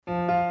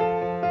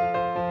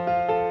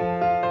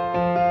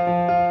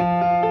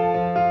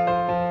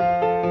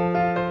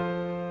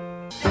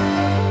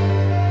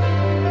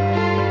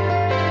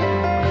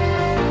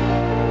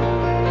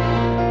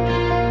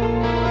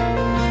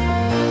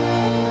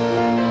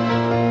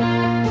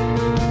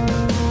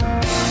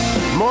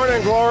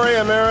Morning Glory,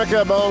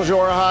 America.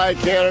 Bonjour. Hi,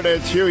 Canada.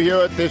 It's Hugh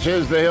Hewitt. This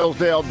is the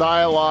Hillsdale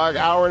Dialogue,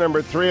 hour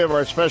number 3 of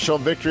our special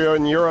Victory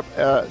in Europe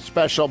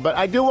special. But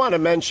I do want to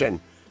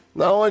mention,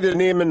 not only did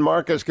Neiman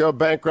Marcus go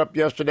bankrupt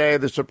yesterday,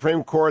 the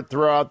Supreme Court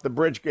threw out the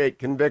Bridgegate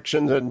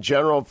convictions and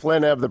General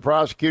Flynn have the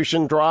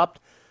prosecution dropped.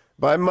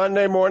 By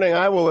Monday morning,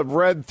 I will have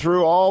read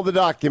through all the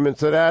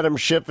documents that Adam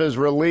Schiff has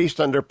released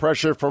under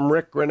pressure from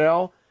Rick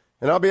Grinnell.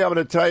 And I'll be able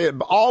to tell you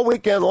all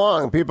weekend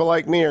long, people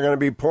like me are going to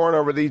be poring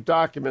over these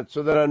documents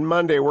so that on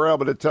Monday we're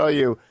able to tell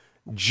you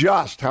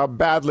just how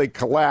badly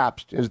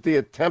collapsed is the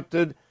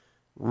attempted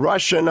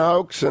Russian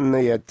hoax and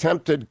the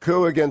attempted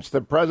coup against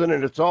the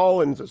president. It's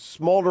all in a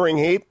smoldering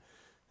heap.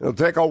 It'll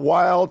take a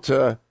while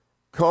to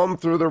comb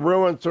through the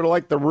ruins, sort of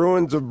like the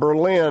ruins of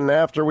Berlin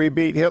after we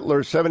beat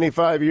Hitler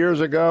 75 years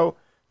ago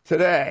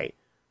today.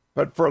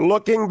 But for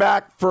looking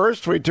back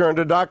first, we turn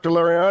to Dr.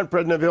 Larry Arnn,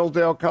 president of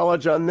Hillsdale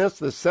College, on this,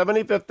 the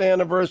 75th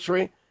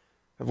anniversary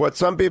of what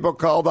some people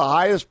call the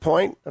highest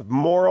point of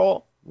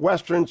moral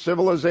Western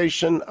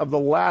civilization of the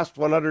last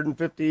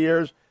 150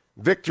 years.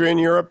 Victory in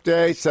Europe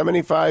Day,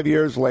 75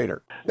 years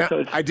later. Now,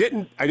 I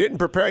didn't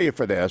prepare you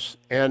for this,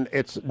 and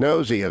it's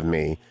nosy of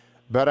me,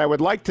 but I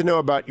would like to know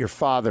about your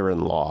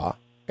father-in-law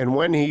and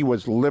when he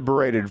was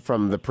liberated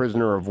from the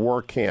prisoner of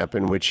war camp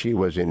in which he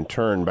was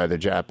interned by the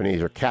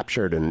Japanese or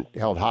captured and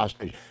held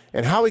hostage,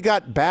 and how he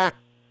got back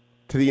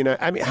to the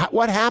United. I mean,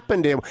 what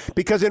happened to him?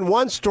 Because in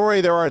one story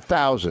there are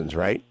thousands,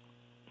 right?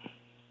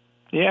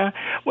 Yeah.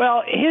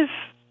 Well,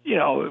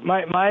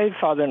 my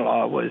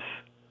father-in-law was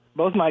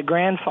both my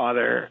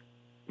grandfather,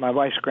 my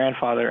wife's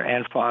grandfather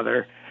and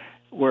father,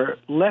 were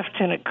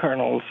lieutenant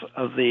colonels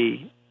of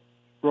the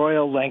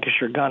Royal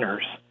Lancashire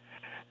Gunners.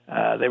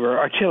 They were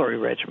artillery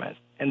regiment.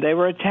 And they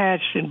were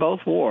attached in both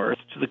wars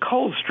to the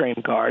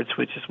Coldstream Guards,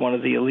 which is one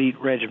of the elite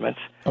regiments.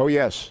 Oh,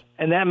 yes.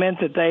 And that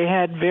meant that they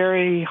had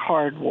very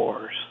hard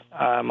wars.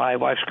 My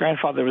wife's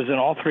grandfather was in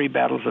all 3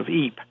 battles of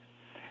Ypres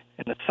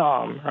in the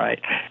Somme,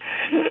 right?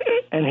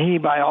 And he,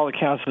 by all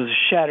accounts, was a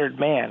shattered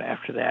man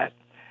after that.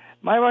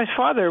 My wife's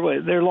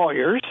father, they're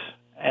lawyers,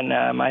 and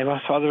my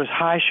wife's father was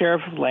High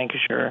Sheriff of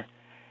Lancashire.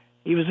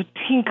 He was a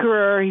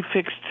tinkerer. He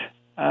fixed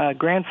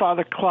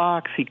grandfather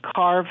clocks. He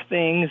carved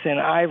things in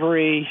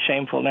ivory.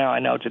 Shameful now, I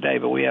know today,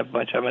 but we have a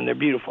bunch of them, and they're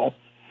beautiful.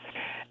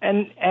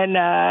 And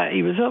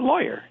he was a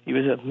lawyer. He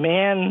was a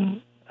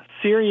man, a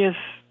serious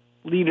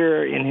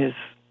leader in his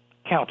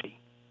county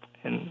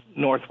in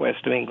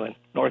northwest of England,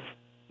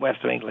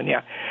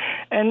 yeah.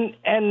 And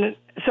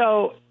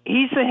so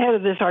he's the head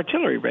of this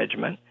artillery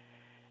regiment,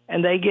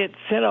 and they get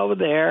sent over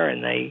there,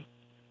 and they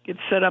get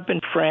set up in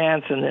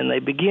France, and then they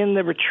begin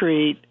the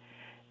retreat.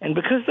 And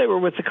because they were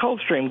with the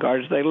Coldstream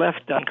Guards, they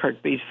left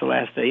Dunkirk Beach the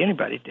last day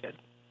anybody did.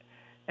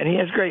 And he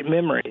has great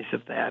memories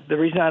of that. The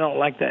reason I don't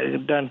like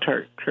that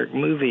Dunkirk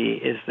movie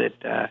is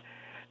that,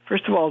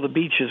 first of all, the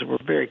beaches were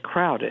very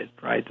crowded,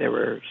 right? There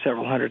were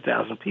several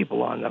 100,000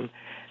 people on them.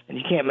 And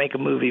you can't make a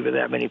movie with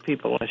that many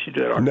people unless you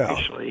do it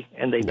artificially.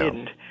 No. And they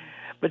didn't.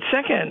 But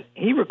second,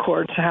 he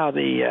records how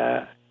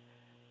the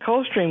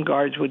Coldstream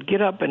Guards would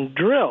get up and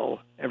drill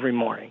every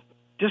morning,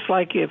 just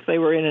like if they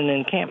were in an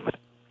encampment.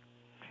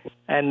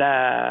 And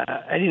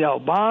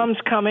bombs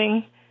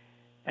coming,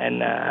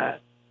 and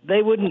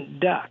they wouldn't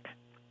duck.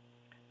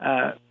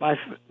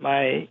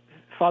 My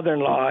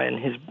father-in-law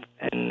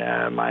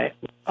and my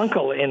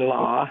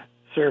uncle-in-law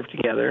served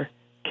together,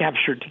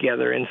 captured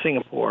together in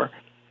Singapore.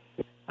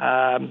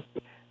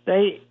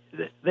 They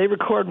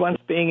record once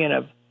being in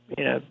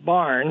a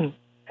barn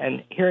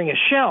and hearing a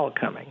shell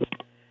coming,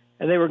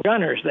 and they were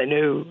gunners. They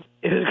knew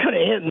it was going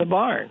to hit in the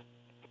barn.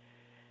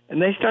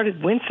 And they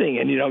started wincing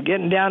and,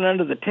 getting down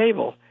under the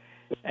table.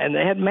 And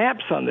they had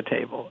maps on the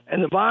table.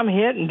 And the bomb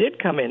hit and did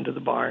come into the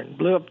barn,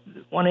 blew up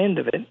one end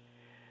of it.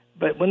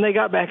 But when they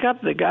got back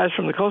up, the guys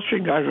from the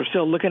Coldstream Guards were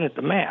still looking at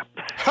the map.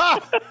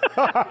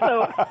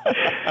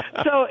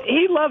 So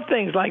he loved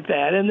things like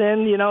that. And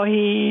then,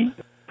 he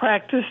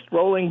practiced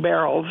rolling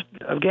barrels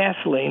of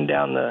gasoline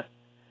down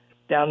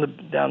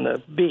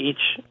the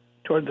beach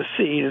toward the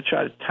sea to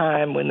try to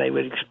time when they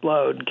would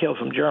explode and kill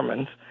some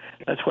Germans.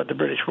 That's what the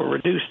British were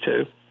reduced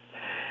to.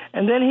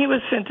 And then he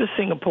was sent to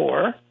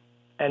Singapore,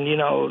 and,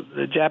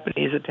 the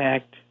Japanese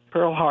attacked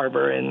Pearl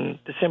Harbor in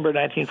December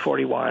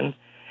 1941,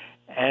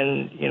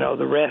 and,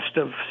 the rest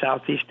of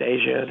Southeast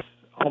Asia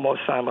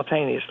almost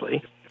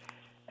simultaneously.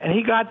 And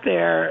he got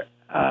there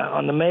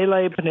on the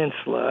Malay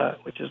Peninsula,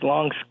 which is a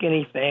long,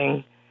 skinny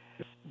thing,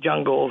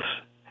 jungles,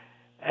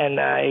 and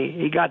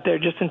he got there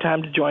just in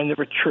time to join the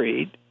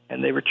retreat,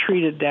 and they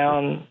retreated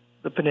down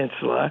the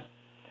peninsula,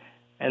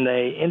 and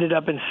they ended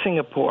up in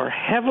Singapore,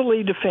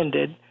 heavily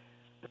defended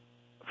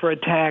for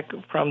attack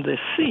from the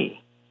sea,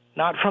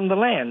 not from the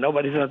land.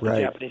 Nobody thought the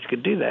Japanese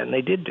could do that, and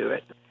they did do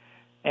it.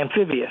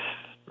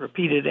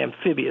 Repeated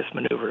amphibious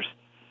maneuvers.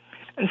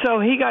 And so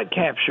he got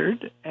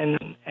captured,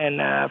 and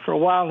for a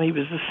while he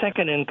was the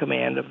second in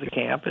command of the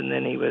camp, and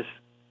then he was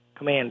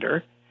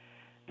commander.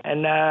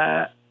 And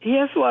he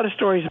has a lot of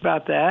stories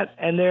about that,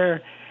 and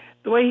the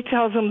way he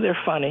tells them, they're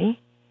funny.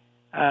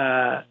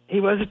 He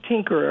was a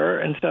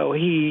tinkerer, and so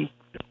he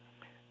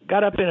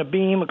got up in a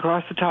beam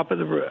across the top of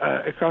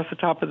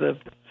the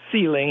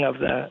ceiling of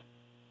their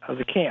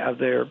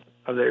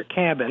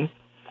cabin,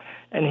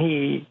 and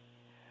he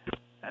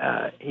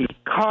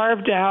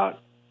carved out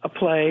a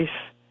place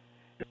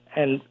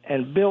and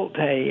built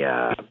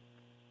a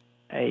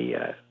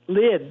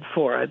lid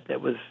for it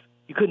that was,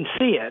 you couldn't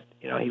see it.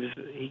 You know,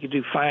 he could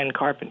do fine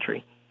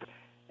carpentry,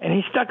 and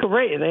he stuck a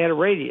radio. They had a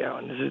radio,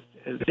 and it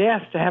was a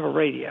desk to have a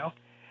radio,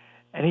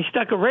 and he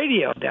stuck a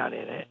radio down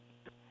in it,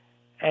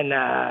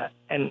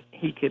 and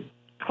he could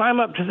climb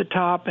up to the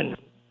top and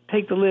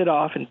take the lid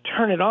off and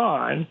turn it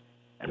on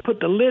and put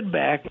the lid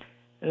back,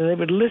 and they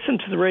would listen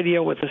to the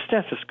radio with a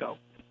stethoscope.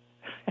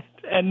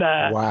 And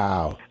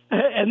wow.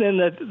 And then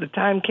the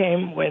time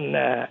came when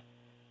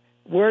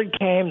word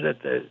came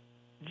that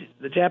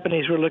the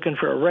Japanese were looking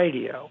for a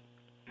radio.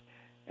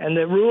 And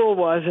the rule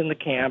was in the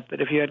camp that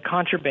if you had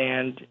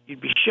contraband,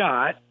 you'd be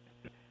shot.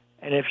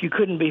 And if you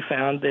couldn't be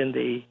found, then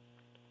the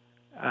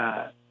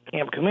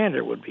camp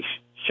commander would be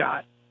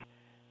shot.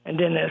 And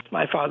then as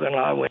my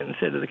father-in-law went and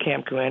said to the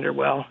camp commander,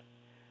 well,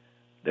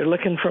 they're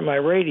looking for my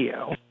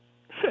radio.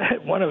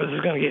 One of us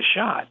is going to get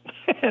shot.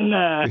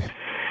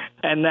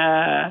 and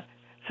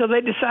so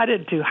they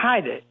decided to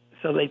hide it.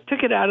 So they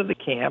took it out of the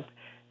camp,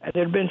 and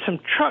there had been some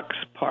trucks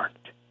parked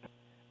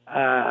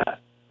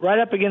right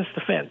up against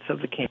the fence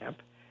of the camp.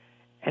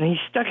 And he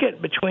stuck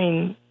it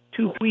between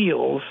two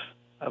wheels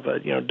of a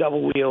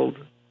double-wheeled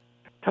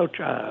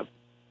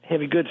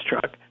heavy goods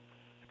truck.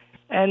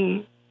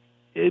 And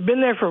it had been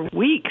there for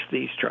weeks,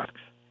 these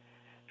trucks.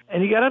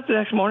 And he got up the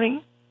next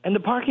morning, and the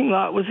parking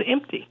lot was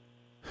empty.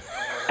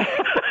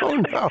 Oh,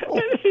 no.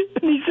 And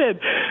he said,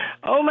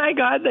 oh, my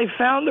God, they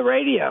found the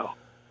radio.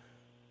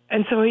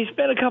 And so he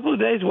spent a couple of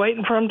days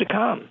waiting for them to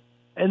come.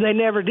 And they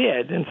never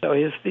did. And so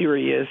his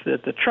theory is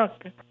that the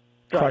truck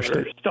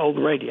driver stole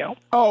the radio.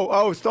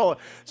 Oh, stole it.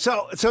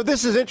 So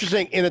this is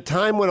interesting. In a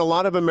time when a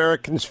lot of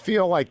Americans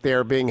feel like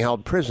they're being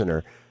held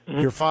prisoner,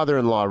 your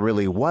father-in-law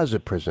really was a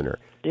prisoner.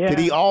 Yeah. Did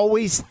he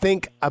always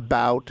think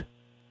about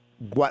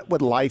what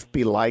would life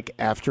be like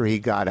after he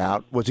got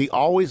out? Was he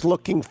always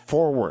looking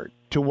forward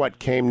to what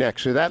came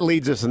next? So that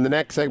leads us in the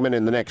next segment,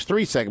 in the next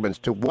three segments,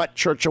 to what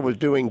Churchill was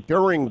doing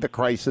during the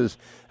crisis,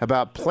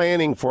 about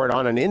planning for it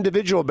on an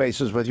individual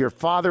basis with your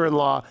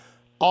father-in-law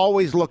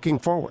always looking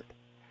forward.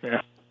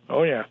 Yeah.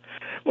 Oh, yeah.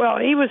 Well,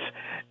 he was,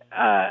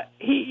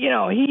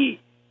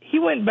 he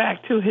went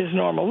back to his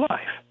normal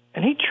life,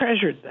 and he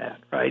treasured that,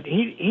 right?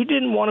 He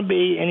didn't want to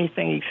be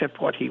anything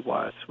except what he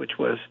was, which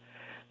was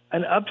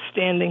an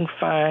upstanding,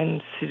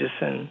 fine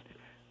citizen,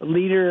 a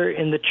leader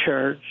in the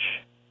church,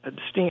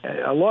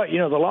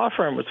 the law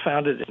firm was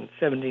founded in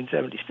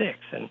 1776,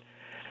 and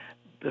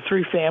the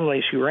three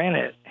families who ran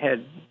it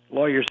had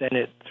lawyers in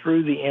it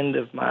through the end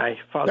of my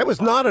father's. That was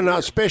not an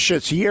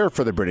auspicious year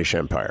for the British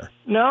Empire.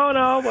 No.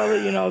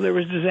 Well, there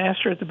was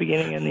disaster at the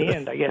beginning and the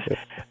end, I guess.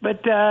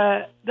 But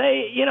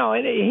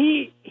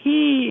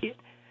he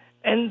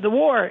and the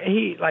war.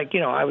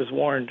 I was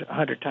warned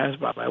 100 times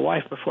by my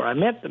wife before I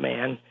met the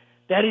man.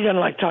 Daddy doesn't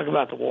like to talk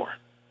about the war,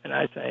 and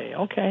I say,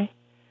 okay.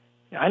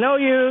 I know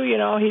you,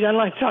 he doesn't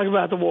like to talk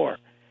about the war.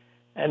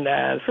 And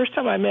the first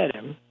time I met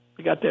him,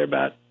 we got there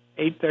about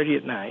 8:30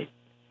 at night,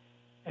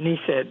 and he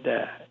said,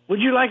 would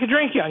you like a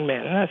drink, young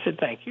man? And I said,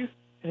 thank you.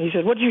 And he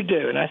said, what do you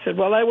do? And I said,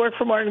 well, I work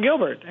for Martin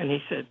Gilbert. And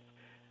he said,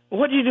 well,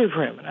 what do you do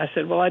for him? And I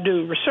said, well, I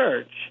do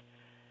research.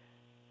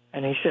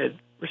 And he said,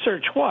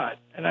 research what?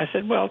 And I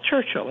said, well,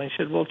 Churchill. And he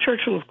said, well,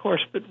 Churchill, of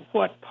course, but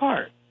what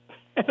part?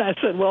 And I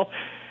said, well,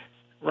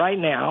 right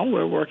now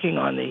we're working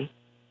on the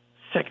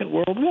Second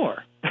World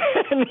War.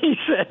 And he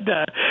said,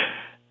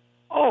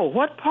 oh,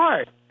 what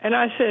part? And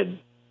I said,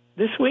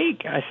 this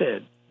week. I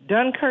said,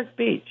 Dunkirk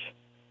Beach.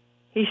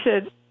 He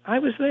said, I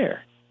was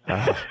there.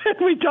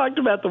 We talked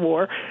about the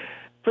war.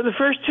 For the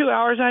first 2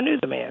 hours, I knew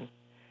the man.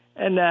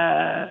 And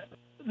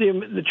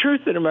the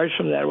truth that emerged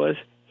from that was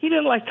he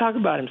didn't like to talk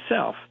about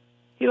himself.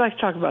 He liked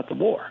to talk about the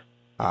war.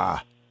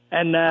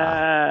 And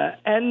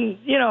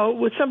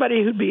with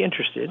somebody who'd be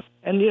interested.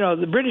 And,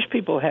 the British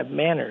people have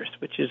manners,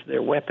 which is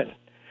their weapon.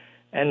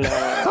 And,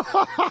 and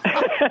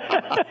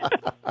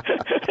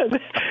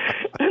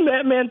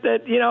that meant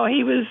that,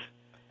 he was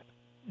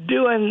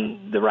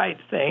doing the right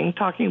thing,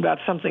 talking about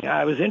something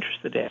I was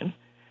interested in,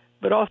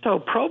 but also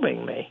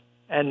probing me.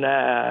 And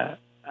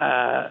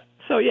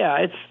so, yeah,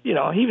 it's,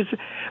 he was,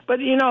 but,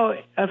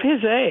 of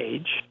his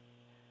age,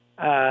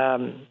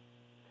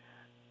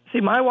 see,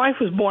 my wife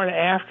was born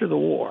after the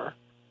war,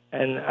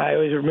 and I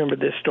always remember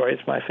this story.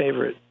 It's my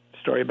favorite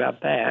story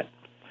about that.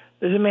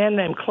 There's a man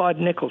named Claude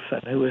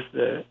Nicholson, who was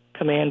the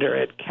commander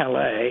at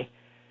Calais,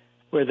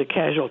 where the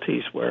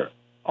casualties were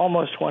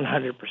almost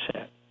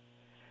 100%.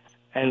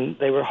 And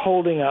they were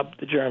holding up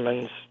the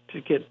Germans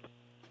to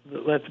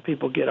let the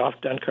people get off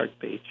Dunkirk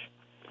Beach.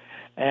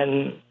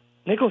 And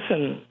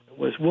Nicholson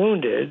was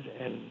wounded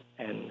and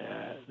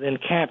then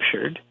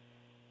captured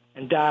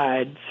and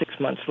died 6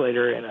 months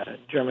later in a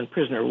German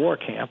prisoner of war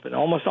camp. And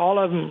almost all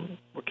of them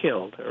were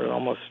killed, or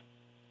almost,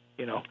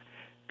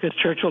 because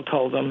Churchill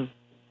told them,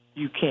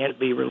 you can't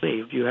be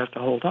relieved, you have to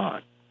hold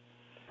on.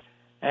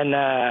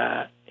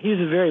 And he was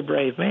a very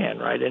brave man,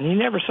 right? And he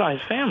never saw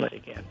his family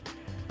again.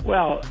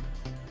 Well,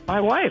 my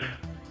wife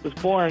was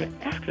born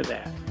after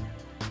that,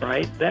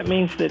 right? That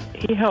means that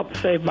he helped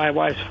save my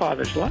wife's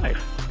father's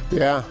life.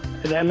 Yeah.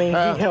 And that means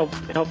he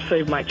helped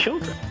save my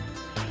children.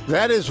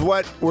 That is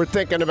what we're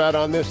thinking about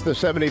on this, the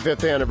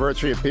 75th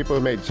anniversary of people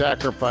who made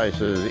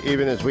sacrifices.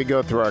 Even as we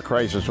go through our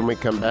crisis, when we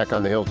come back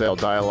on the Hillsdale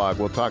Dialogue,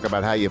 we'll talk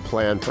about how you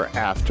plan for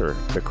after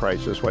the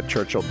crisis, what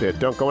Churchill did.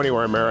 Don't go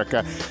anywhere,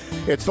 America.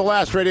 It's the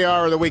last radio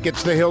hour of the week.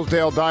 It's the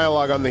Hillsdale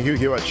Dialogue on the Hugh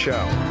Hewitt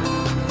Show.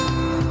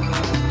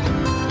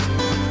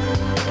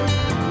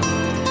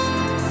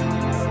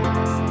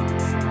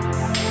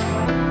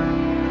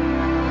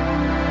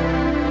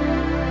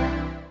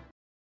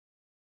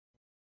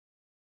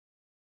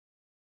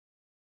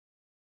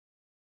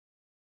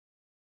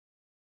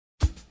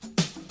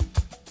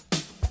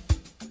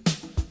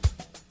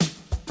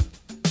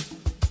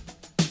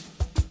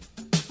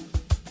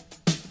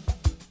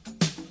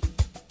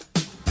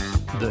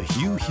 The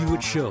Hugh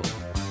Hewitt Show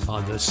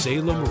on the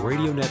Salem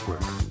Radio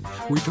Network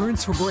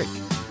returns for break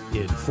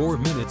in 4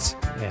 minutes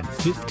and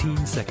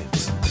 15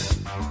 seconds.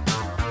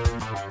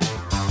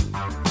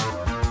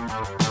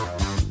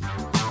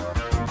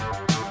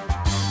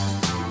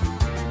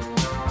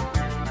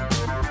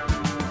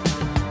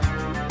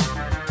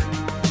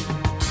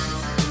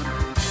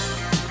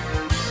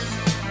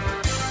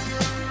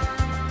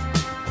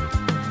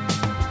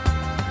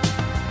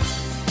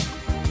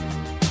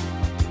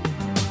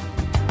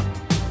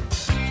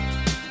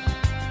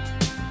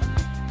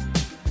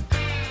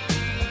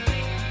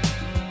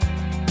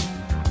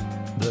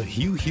 The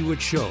Hugh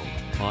Hewitt Show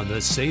on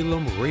the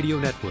Salem Radio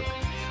Network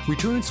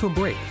returns from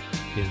break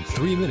in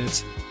 3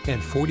 minutes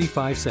and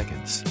 45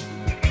 seconds.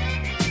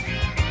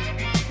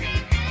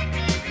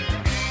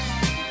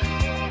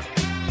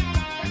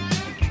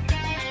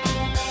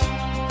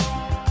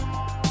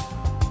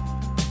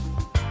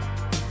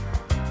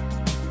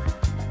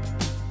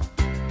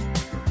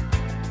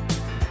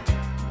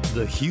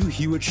 The Hugh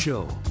Hewitt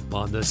Show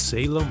on the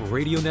Salem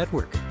Radio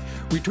Network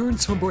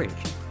returns from break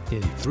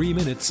in 3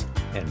 minutes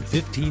and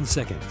 15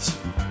 seconds.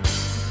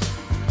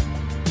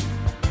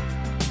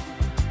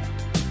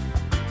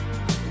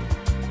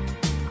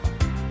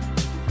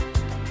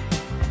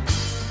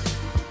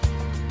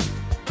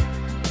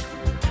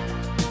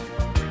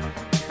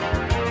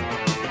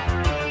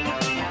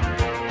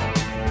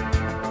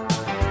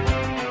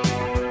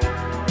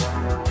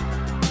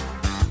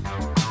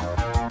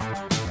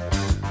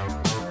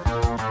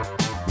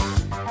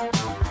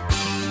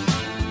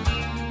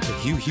 The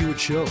Hugh Hewitt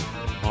Show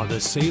on the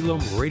Salem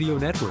Radio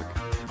Network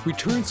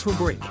returns from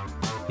break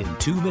in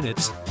 2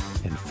 minutes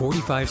and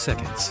 45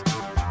 seconds.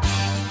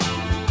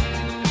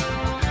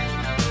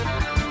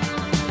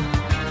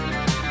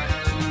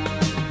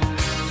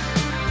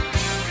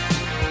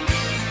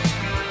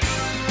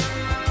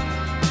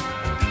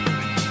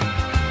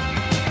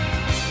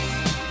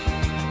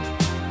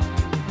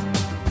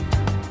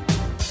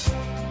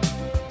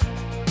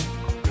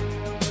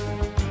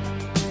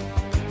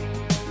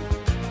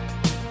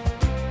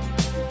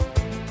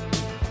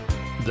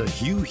 The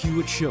Hugh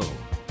Hewitt Show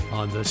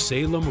on the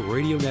Salem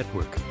Radio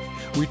Network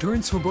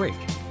returns from break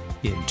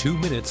in 2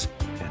 minutes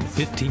and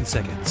 15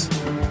 seconds.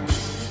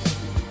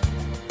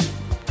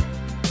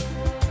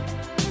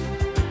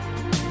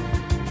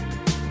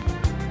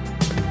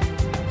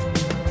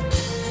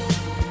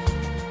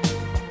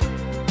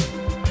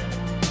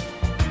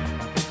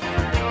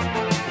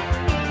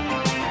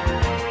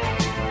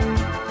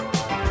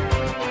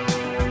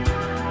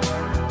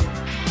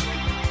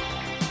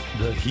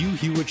 The Hugh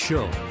Hewitt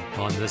Show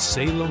on the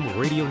Salem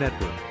Radio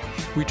Network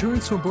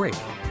returns from break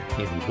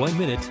in 1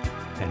 minute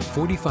and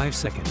 45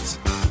 seconds.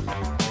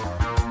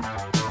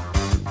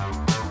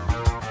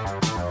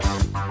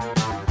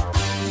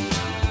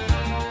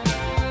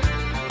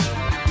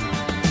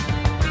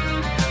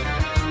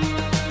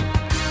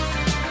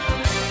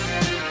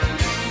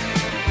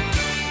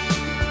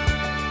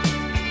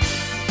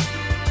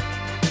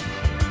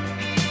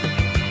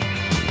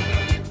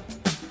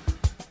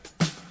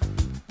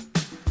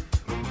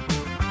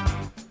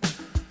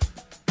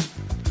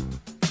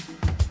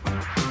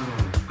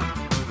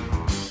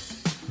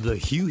 The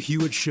Hugh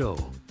Hewitt Show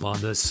on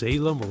the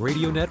Salem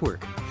Radio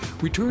Network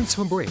returns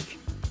from break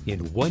in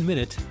 1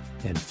 minute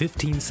and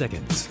 15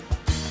 seconds.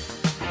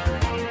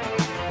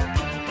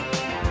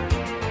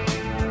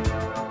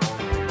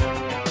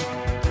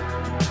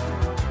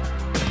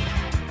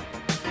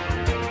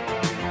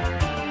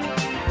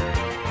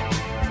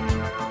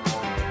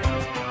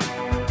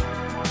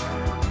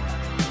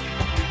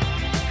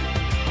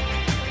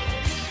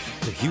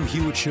 The Hugh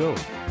Hewitt Show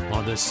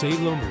on the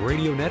Salem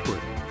Radio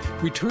Network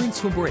returns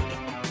from break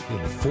in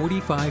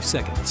 45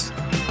 seconds.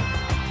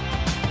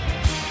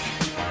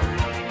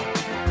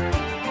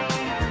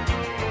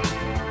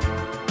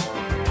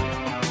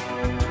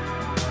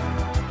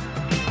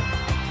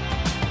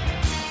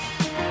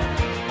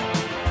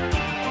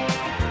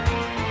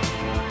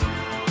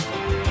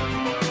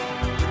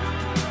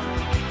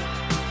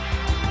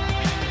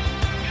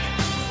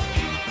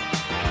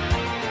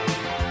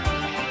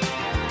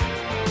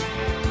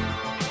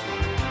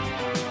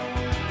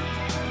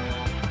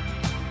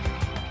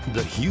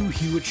 The Hugh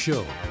Hewitt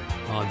Show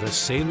on the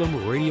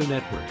Salem Radio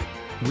Network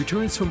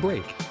returns from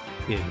break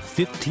in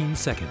 15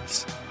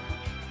 seconds.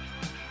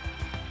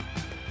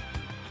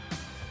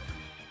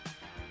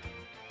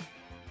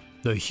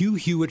 The Hugh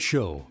Hewitt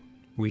Show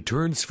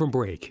returns from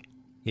break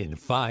in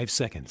 5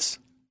 seconds.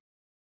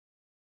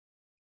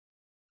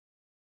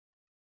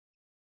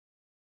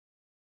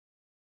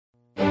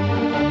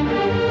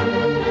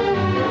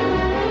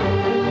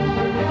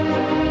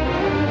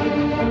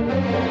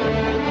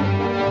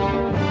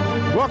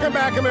 Welcome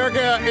back,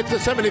 America. It's the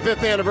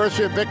 75th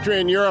anniversary of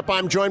victory in Europe.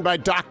 I'm joined by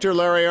Dr.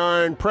 Larry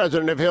Arnn,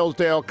 president of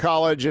Hillsdale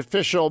College,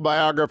 official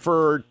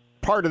biographer,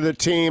 part of the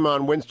team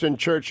on Winston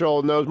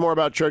Churchill, knows more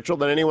about Churchill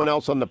than anyone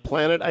else on the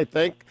planet, I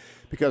think,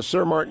 because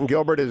Sir Martin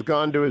Gilbert has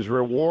gone to his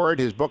reward.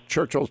 His book,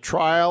 Churchill's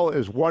Trial,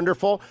 is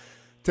wonderful.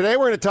 Today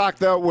we're going to talk,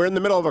 though, we're in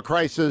the middle of a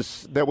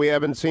crisis that we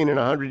haven't seen in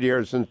 100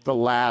 years since the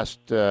last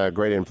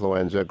great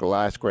influenza, the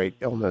last great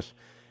illness.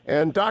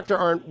 And Dr.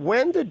 Arnn,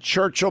 when did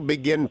Churchill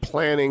begin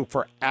planning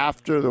for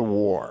after the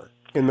war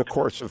in the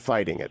course of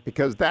fighting it?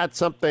 Because that's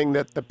something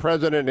that the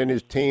president and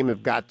his team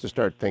have got to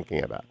start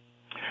thinking about.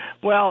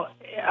 Well,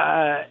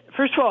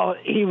 first of all,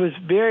 he was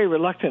very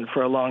reluctant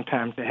for a long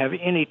time to have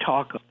any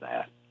talk of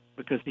that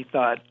because he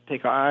thought,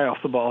 take our eye off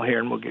the ball here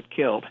and we'll get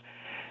killed.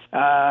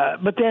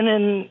 But then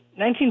in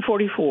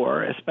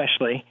 1944,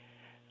 especially,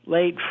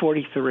 late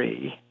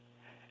 43,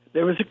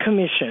 there was a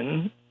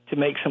commission to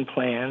make some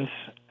plans.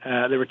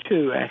 There were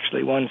two,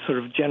 actually. One sort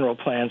of general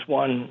plans.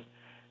 One,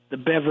 the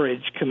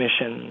Beveridge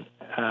Commission.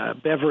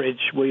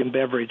 William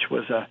Beveridge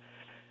was a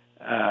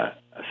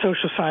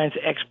social science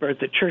expert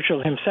that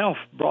Churchill himself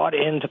brought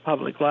into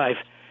public life,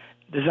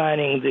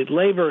 designing the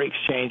labor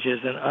exchanges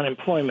and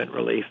unemployment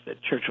relief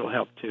that Churchill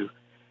helped to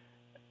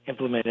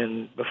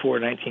implement before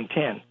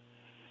 1910.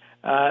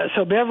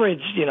 So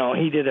Beveridge,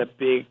 he did a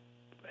big,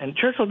 and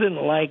Churchill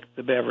didn't like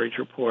the Beveridge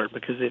report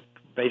because it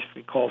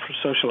basically called for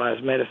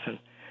socialized medicine.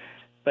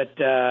 But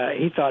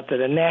he thought that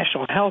a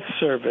national health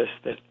service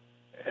that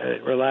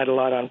relied a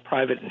lot on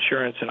private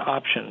insurance and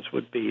options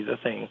would be the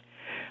thing.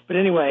 But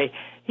anyway,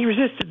 he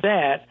resisted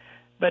that.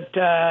 But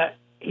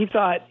he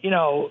thought,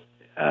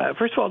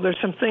 first of all, there's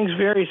some things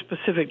very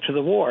specific to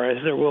the war,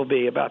 as there will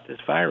be about this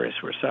virus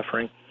we're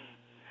suffering.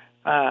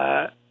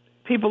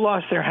 People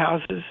lost their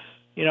houses.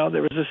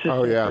 There was a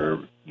system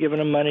for giving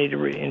them money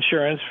to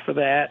insurance for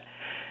that.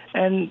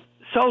 And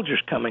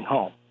soldiers coming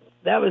home.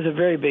 That was a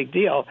very big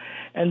deal.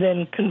 And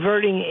then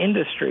converting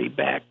industry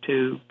back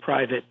to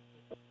private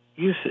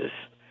uses.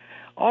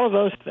 All of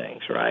those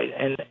things, right?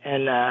 And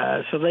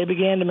so they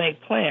began to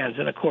make plans.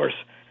 And, of course,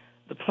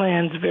 the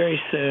plans very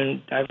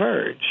soon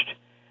diverged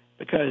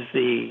because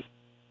the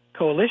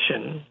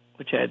coalition,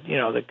 which had,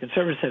 the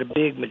Conservatives had a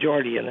big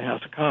majority in the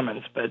House of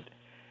Commons, but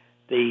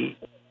the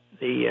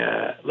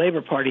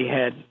Labor Party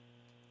had,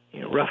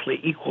 roughly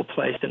equal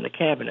place in the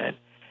cabinet.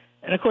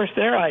 And, of course,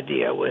 their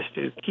idea was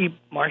to keep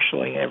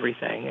marshaling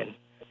everything and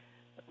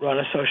run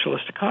a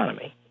socialist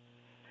economy.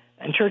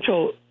 And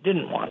Churchill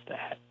didn't want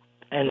that.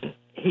 And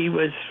he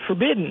was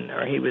forbidden,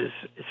 or he was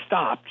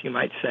stopped, you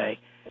might say,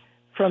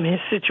 from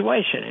his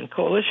situation in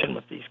coalition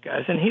with these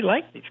guys. And he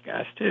liked these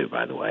guys, too,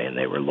 by the way, and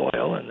they were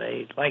loyal, and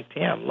they liked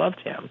him,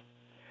 loved him.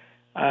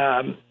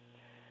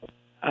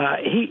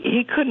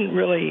 He couldn't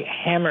really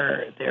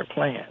hammer their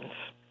plans.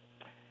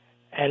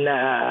 And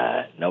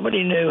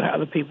nobody knew how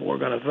the people were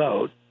going to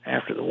vote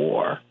after the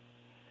war.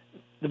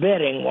 The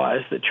betting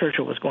was that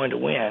Churchill was going to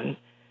win,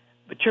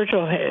 but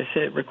Churchill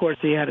records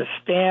he had a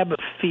stab of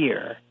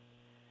fear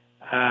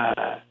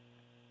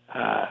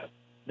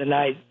the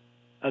night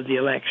of the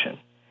election.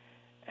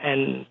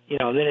 And,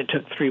 then it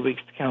took 3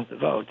 weeks to count the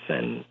votes,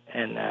 and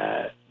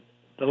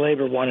the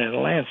Labor won in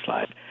a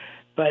landslide.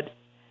 But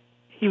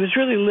he was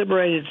really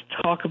liberated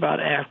to talk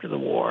about after the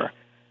war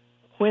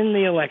when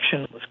the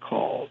election was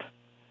called.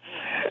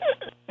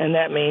 And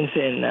that means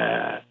in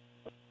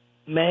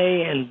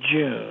May and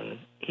June,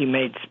 he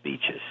made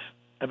speeches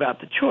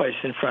about the choice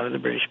in front of the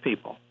British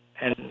people.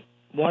 And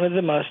one of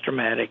the most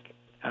dramatic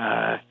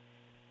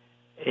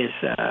is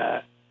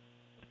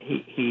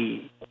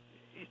he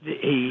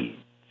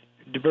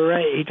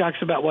talks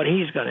about what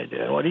he's going to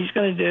do. And what he's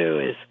going to do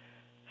is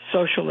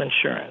social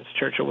insurance.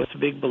 Churchill was a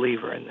big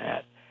believer in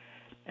that.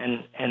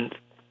 And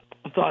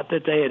thought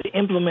that they had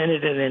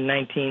implemented it in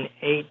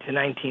 1908 to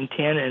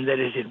 1910 and that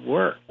it had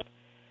worked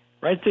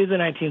right through the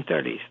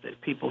 1930s,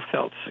 that people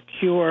felt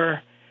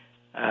secure.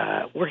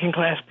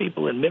 Working-class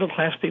people and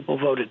middle-class people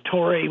voted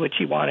Tory, which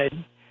he wanted,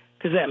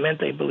 because that meant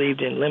they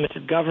believed in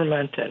limited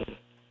government and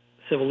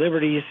civil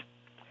liberties.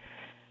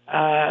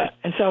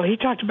 And so he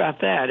talked about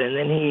that, and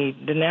then he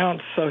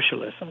denounced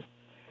socialism.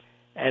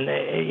 And,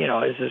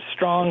 it's a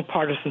strong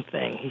partisan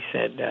thing. He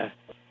said,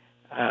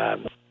 a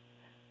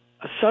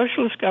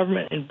socialist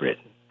government in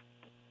Britain,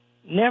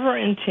 never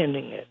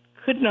intending it,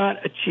 could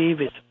not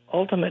achieve its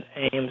ultimate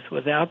aims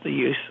without the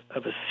use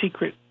of a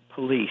secret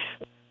police,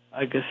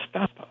 a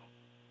Gestapo.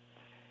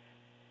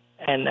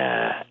 And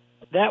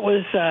that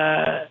was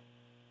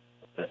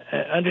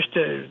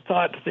understood,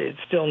 thought that it's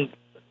still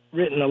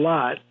written a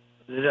lot,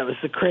 That was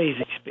the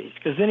crazy speech,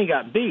 because then he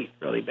got beat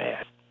really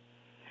bad.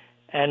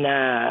 And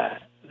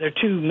there are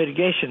two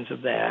mitigations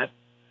of that.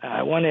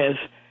 One is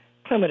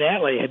Clement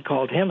Attlee had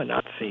called him a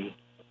Nazi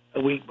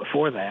a week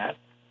before that.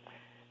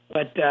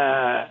 But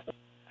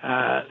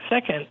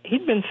second,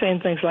 he'd been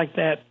saying things like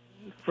that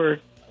for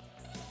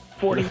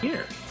 40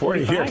 years,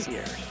 45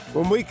 years.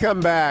 When we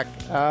come back,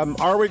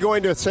 are we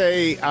going to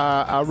say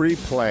a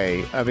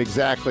replay of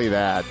exactly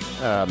that?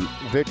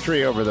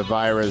 Victory over the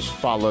virus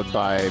followed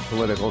by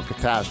political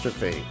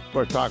catastrophe.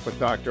 We'll talk with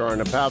Dr.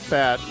 Arnn about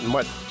that and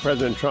what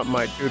President Trump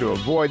might do to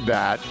avoid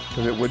that,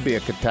 because it would be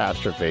a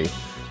catastrophe.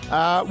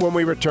 When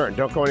we return,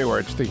 don't go anywhere.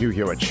 It's the Hugh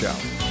Hewitt Show.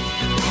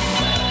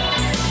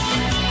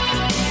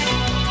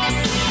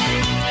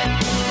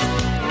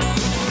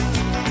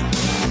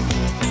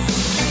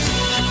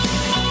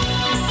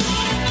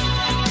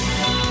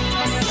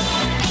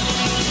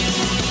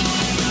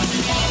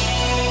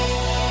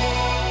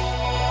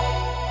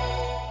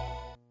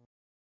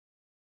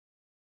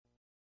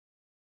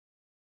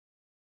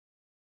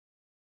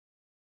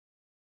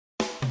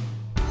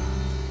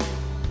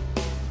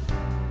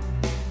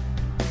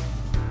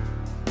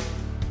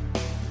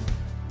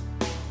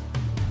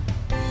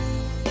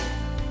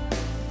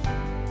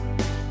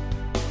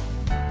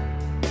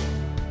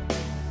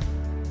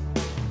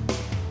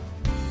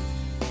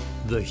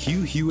 The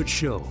Hugh Hewitt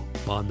Show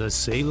on the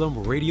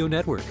Salem Radio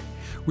Network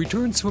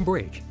returns from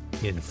break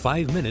in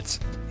 5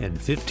 minutes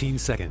and 15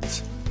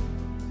 seconds.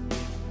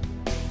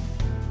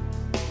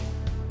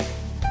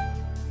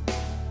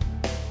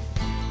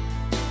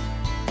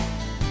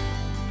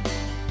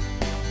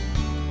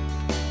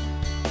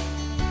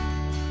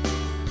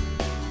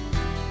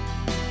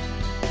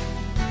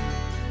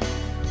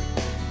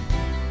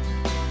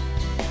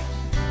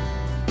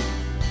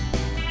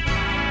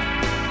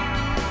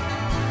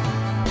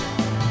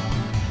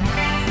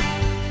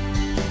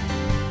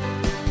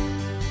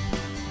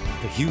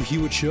 Hugh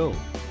Hewitt Show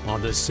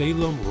on the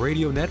Salem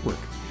Radio Network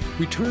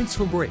returns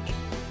from break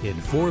in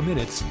 4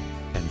 minutes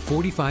and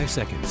 45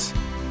 seconds.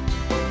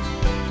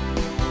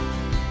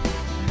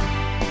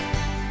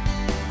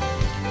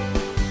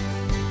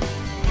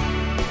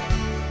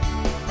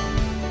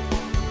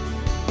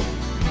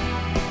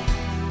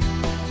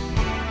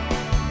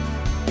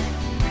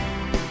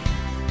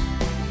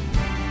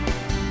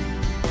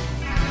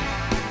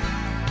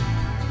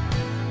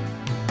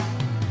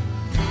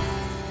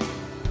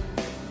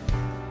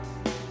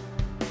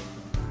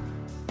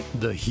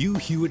 The Hugh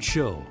Hewitt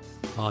Show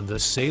on the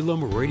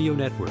Salem Radio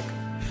Network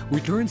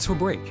returns from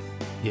break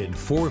in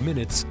 4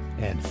 minutes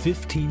and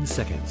 15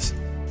 seconds.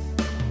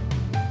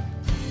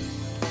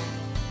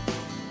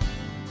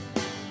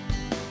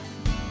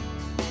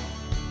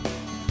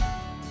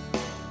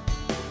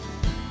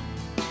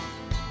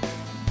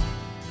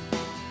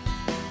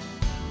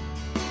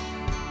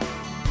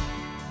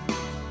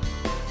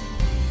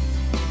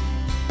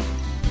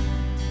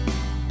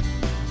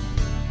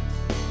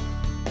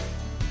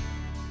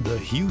 The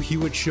Hugh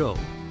Hewitt Show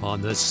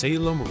on the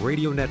Salem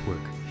Radio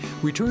Network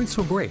returns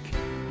from break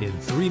in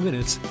 3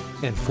 minutes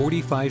and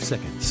 45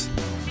 seconds.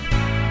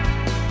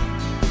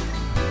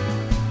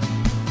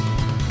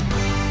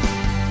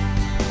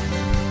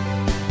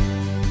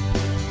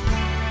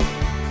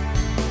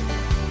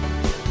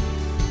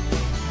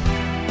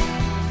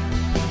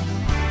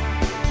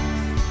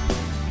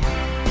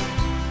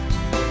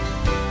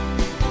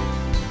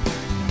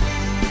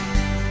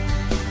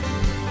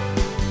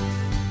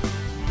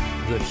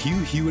 The Hugh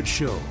Hewitt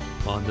Show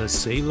on the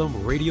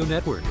Salem Radio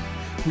Network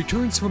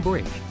returns from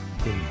break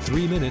in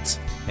 3 minutes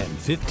and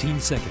 15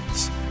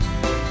 seconds.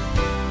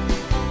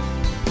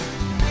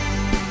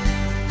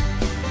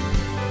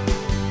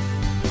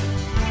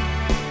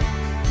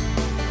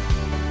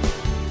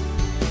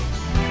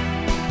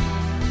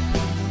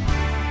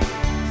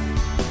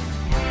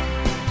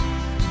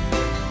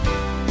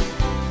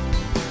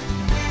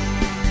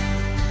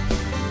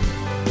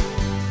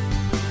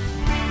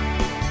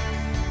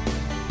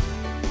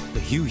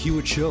 Hugh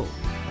Hewitt Show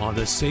on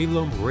the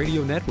Salem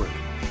Radio Network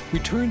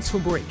returns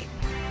from break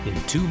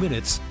in 2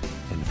 minutes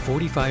and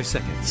 45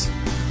 seconds.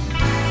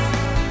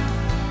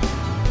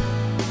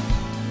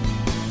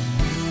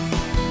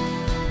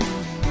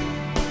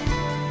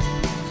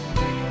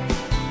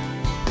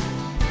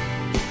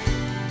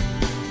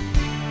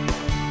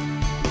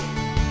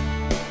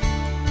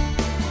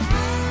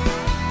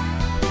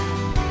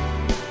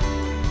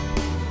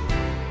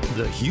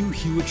 The Hugh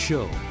Hewitt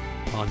Show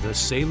on the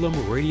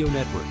Salem Radio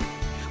Network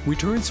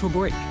returns from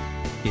break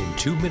in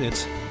 2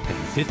 minutes and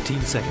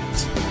 15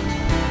 seconds.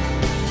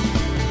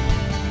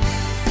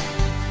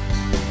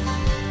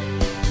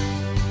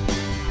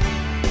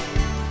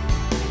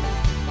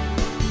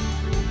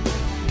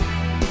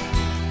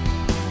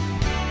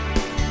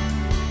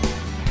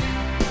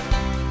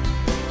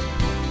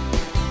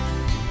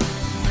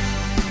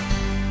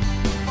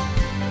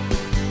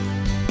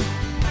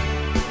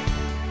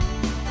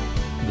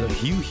 The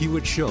Hugh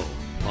Hewitt Show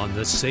on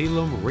the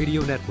Salem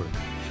Radio Network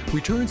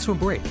returns from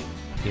break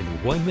in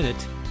 1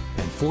 minute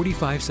and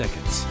 45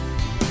 seconds.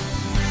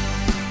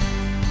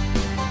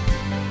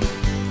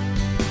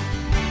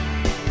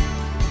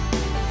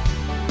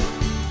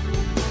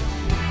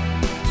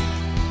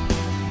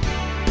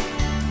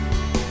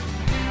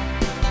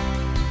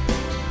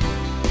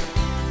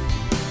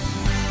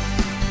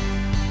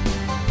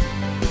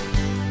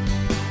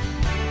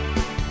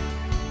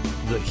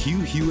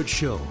 Hugh Hewitt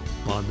Show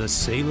on the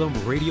Salem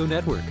Radio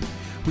Network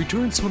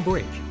returns from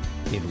break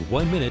in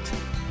 1 minute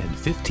and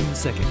 15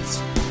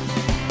 seconds.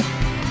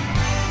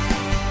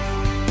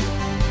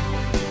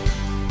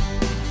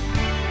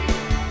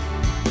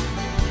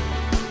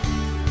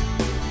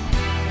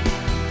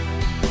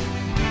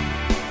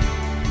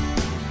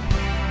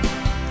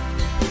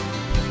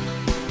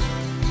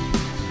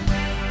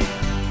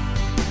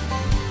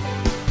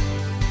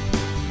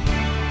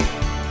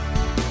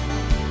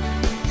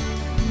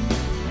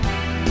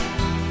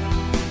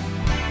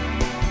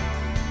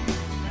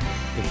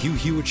 Hugh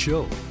Hewitt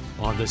Show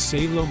on the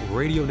Salem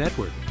Radio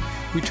Network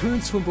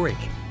returns from break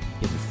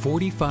in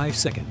 45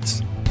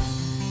 seconds.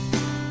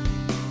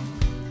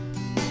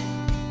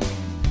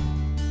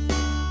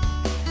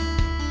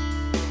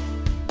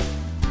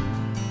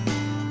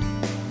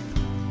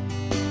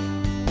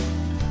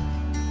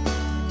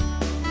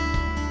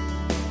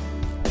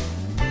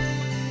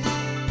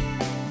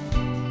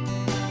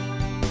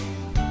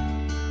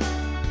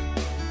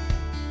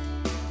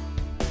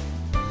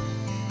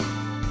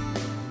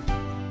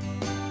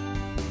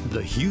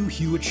 The Hugh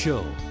Hewitt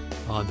Show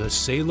on the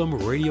Salem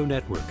Radio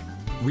Network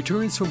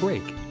returns from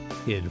break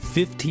in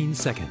 15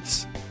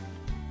 seconds.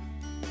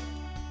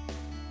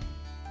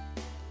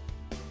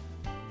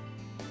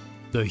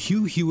 The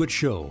Hugh Hewitt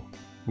Show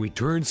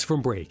returns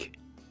from break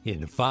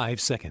in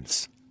 5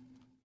 seconds.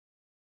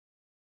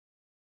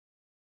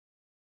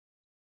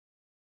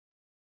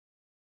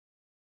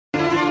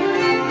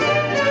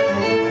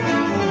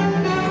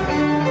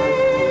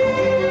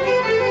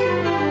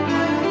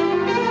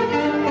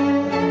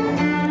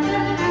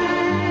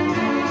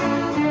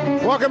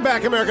 Welcome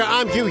back, America.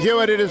 I'm Hugh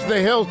Hewitt. It is the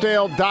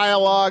Hillsdale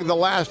Dialogue, the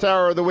last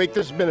hour of the week.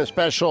 This has been a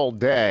special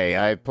day.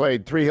 I've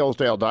played 3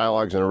 Hillsdale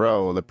Dialogues in a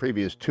row, the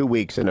previous 2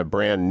 weeks, and a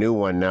brand new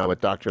one now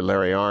with Dr.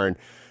 Larry Arnn,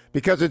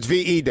 because it's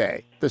VE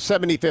Day, the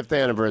 75th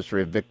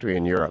anniversary of victory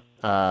in Europe,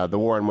 the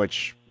war in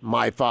which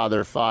my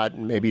father fought,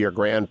 and maybe your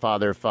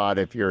grandfather fought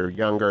if you're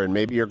younger, and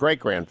maybe your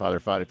great-grandfather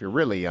fought if you're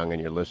really young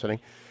and you're listening.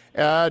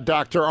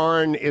 Dr.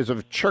 Arnn is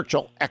a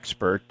Churchill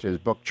expert. His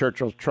book,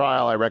 Churchill's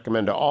Trial, I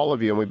recommend to all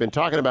of you. And we've been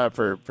talking about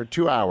it for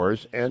 2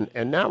 hours. And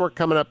now we're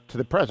coming up to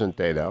the present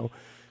day, though,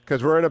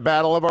 because we're in a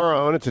battle of our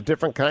own. It's a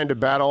different kind of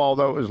battle,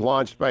 although it was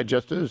launched by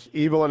just as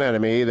evil an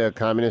enemy. The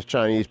Communist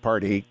Chinese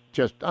Party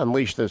just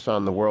unleashed this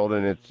on the world,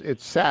 and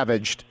it's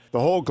savaged the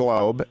whole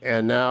globe.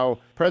 And now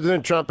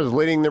President Trump is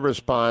leading the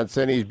response,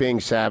 and he's being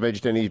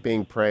savaged, and he's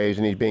being praised,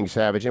 and he's being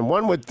savaged. And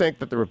one would think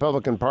that the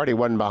Republican Party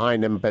wasn't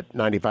behind him, but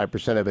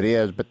 95% of it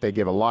is, but they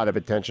give a lot of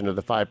attention to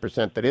the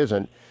 5% that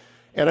isn't.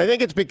 And I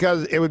think it's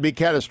because it would be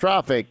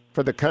catastrophic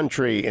for the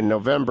country in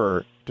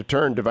November to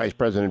turn to Vice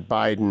President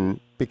Biden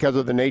because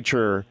of the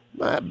nature,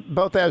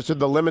 both as to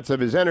the limits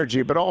of his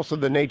energy, but also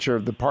the nature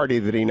of the party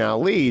that he now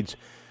leads,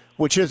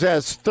 which is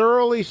as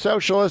thoroughly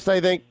socialist,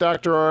 I think,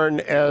 Dr. Arnn,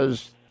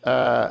 as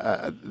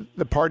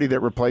the party that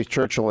replaced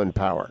Churchill in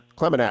power.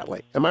 Clement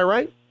Attlee. Am I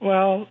right?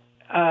 Well,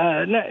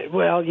 no,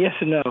 well, yes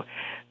and no.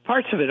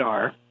 Parts of it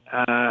are,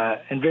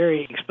 and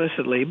very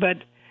explicitly, but,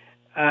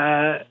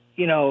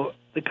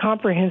 the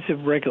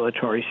comprehensive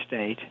regulatory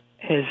state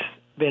has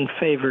been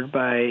favored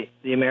by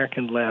the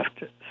American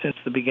left since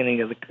the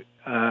beginning of the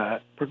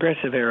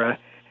progressive era,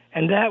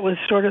 and that was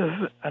sort of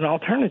an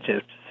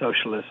alternative to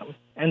socialism.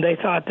 And they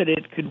thought that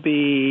it could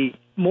be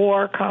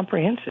more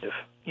comprehensive,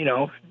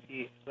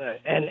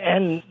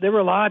 and there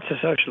were lots of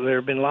socialists. There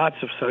have been lots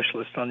of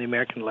socialists on the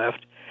American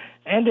left,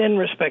 and in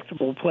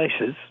respectable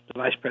places. The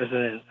vice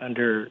president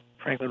under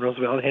Franklin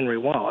Roosevelt, Henry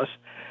Wallace,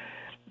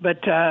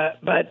 but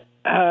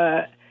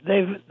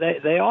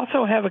they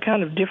also have a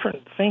kind of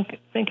different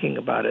thinking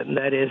about it, and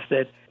that is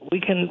that we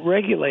can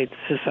regulate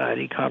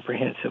society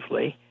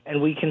comprehensively,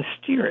 and we can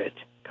steer it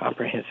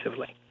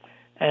comprehensively,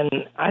 and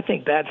I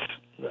think that's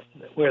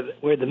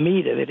where the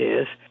meat of it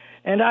is.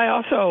 And I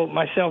also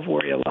myself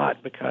worry a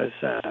lot because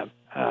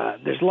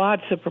there's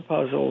lots of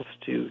proposals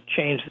to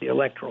change the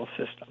electoral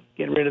system,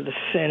 get rid of the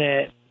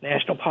Senate,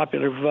 national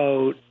popular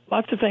vote,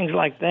 lots of things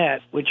like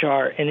that, which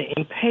are an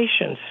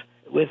impatience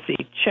with the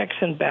checks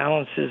and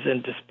balances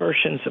and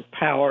dispersions of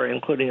power,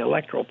 including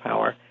electoral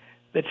power,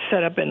 that's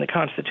set up in the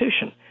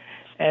Constitution.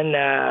 And,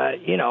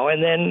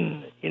 and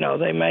then,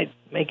 they might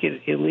make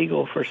it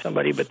illegal for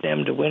somebody but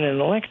them to win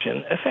an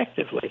election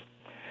effectively.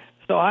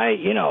 So it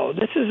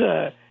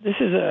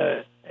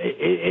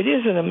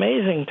is an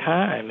amazing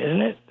time,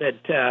 isn't it,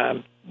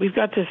 that we've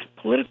got this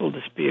political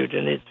dispute,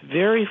 and it's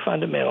very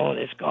fundamental, and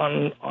it's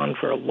gone on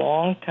for a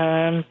long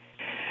time.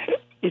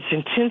 Its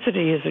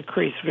intensity has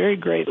increased very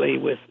greatly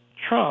with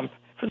Trump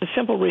for the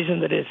simple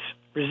reason that it's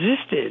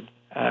resisted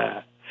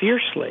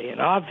fiercely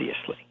and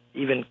obviously,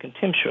 even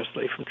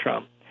contemptuously from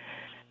Trump.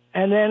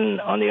 And then,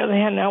 on the other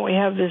hand, now we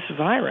have this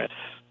virus,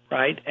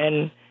 right?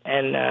 And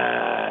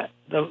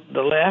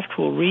the left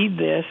will read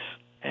this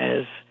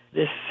as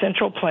this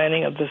central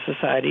planning of the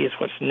society is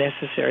what's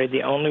necessary,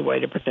 the only way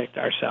to protect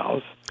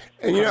ourselves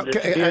from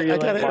this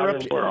virulent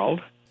modern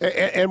world.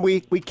 And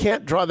we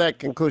can't draw that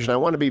conclusion. I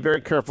want to be very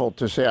careful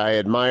to say I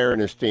admire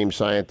and esteem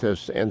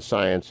scientists and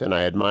science, and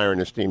I admire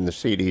and esteem the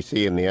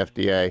CDC and the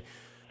FDA.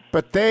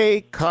 But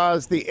they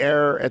caused the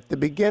error at the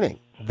beginning.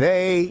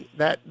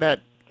 That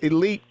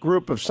elite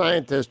group of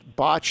scientists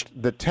botched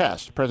the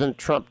test. President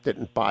Trump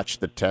didn't botch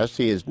the test.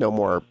 He is no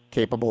more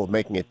capable of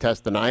making a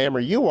test than I am or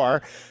you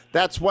are.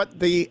 That's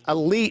what the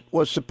elite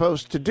was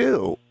supposed to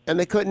do, and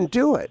they couldn't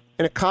do it.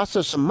 And it cost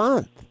us a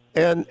month.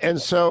 And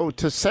so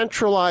to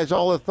centralize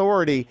all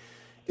authority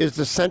is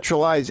to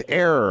centralize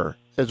error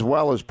as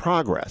well as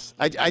progress.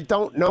 I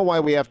don't know why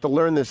we have to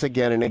learn this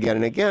again and again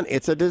and again.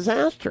 It's a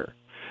disaster.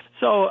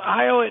 So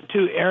I owe it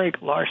to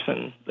Eric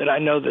Larson that I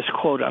know this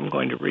quote I'm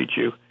going to read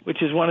you,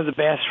 which is one of the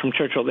best from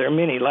Churchill. There are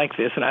many like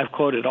this, and I've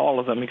quoted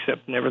all of them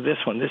except never this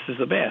one. This is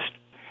the best.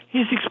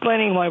 He's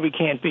explaining why we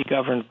can't be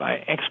governed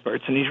by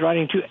experts, and he's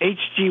writing to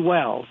H.G.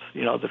 Wells,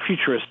 the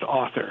futurist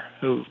author,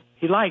 who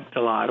he liked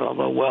a lot,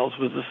 although Wells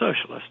was a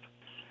socialist.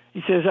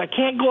 He says, I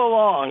can't go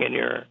along in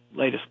your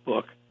latest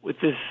book with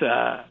this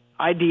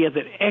idea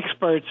that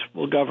experts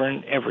will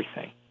govern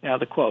everything. Now,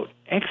 the quote,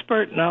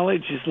 expert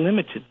knowledge is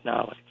limited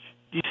knowledge.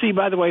 Do you see,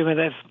 by the way, why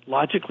that's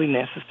logically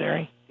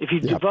necessary? If you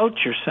devote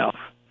yourself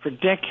for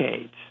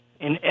decades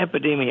in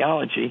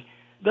epidemiology,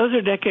 those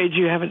are decades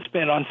you haven't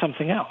spent on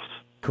something else.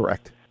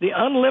 Correct. The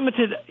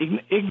unlimited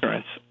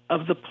ignorance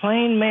of the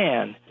plain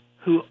man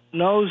who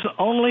knows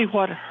only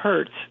what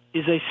hurts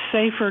is a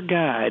safer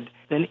guide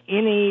than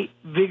any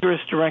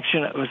vigorous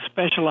direction of a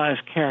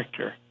specialized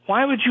character.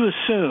 Why would you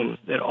assume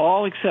that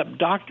all except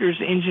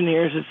doctors,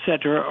 engineers,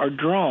 etc. are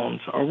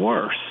drones or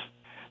worse?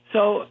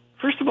 So,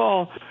 first of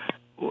all,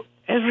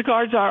 as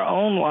regards our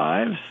own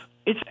lives,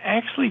 it's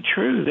actually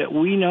true that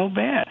we know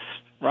best,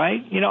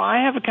 right?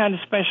 I have a kind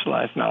of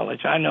specialized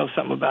knowledge. I know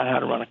something about how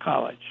to run a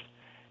college.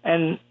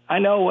 And I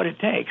know what it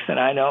takes, and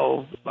I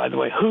know, by the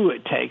way, who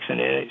it takes, and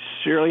it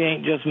surely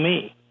ain't just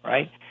me,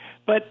 right?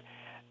 But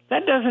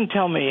that doesn't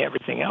tell me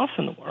everything else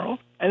in the world.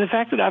 And the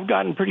fact that I've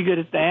gotten pretty good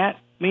at that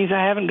means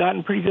I haven't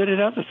gotten pretty good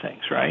at other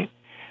things, right?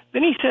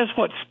 Then he says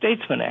what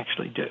statesmen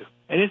actually do.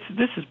 And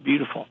this is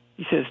beautiful.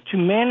 He says, to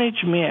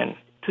manage men,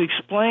 to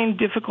explain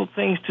difficult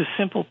things to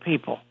simple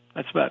people.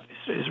 That's about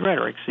his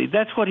rhetoric. See,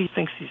 that's what he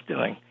thinks he's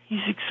doing.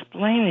 He's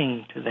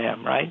explaining to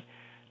them, right?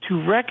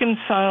 To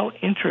reconcile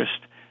interest,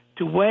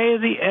 to weigh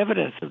the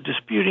evidence of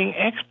disputing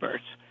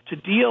experts, to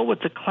deal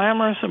with the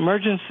clamorous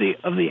emergency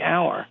of the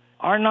hour.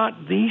 Are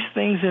not these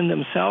things in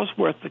themselves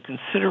worth the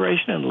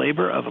consideration and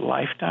labor of a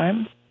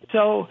lifetime?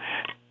 So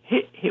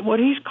what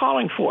he's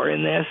calling for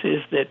in this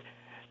is that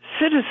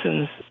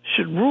citizens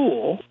should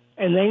rule,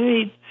 and they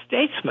need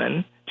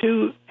statesmen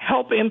to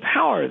help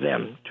empower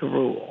them to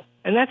rule.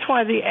 And that's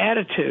why the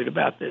attitude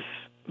about this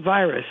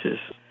virus is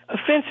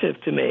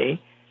offensive to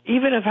me,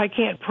 even if I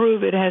can't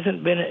prove it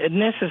hasn't been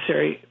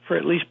necessary for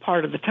at least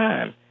part of the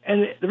time.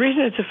 And the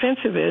reason it's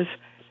offensive is,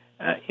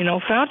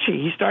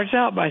 Fauci, he starts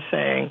out by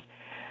saying,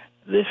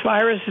 this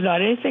virus is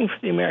not anything for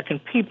the American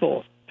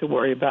people to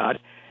worry about.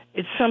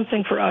 It's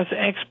something for us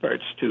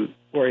experts to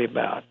worry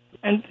about.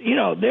 And,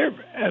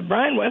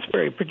 Brian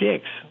Westbury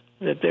predicts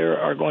that there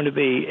are going to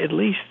be at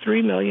least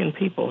 3 million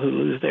people who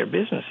lose their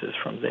businesses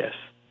from this.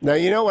 Now,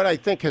 you know what I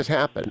think has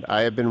happened?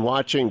 I have been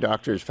watching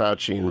Drs.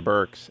 Fauci and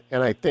Birx,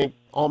 and I think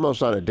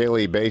almost on a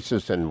daily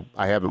basis, and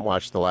I haven't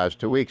watched the last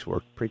 2 weeks,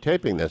 we're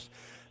pre-taping this,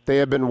 they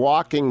have been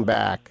walking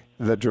back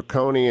the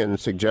draconian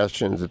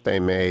suggestions that they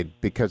made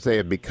because they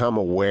have become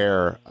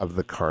aware of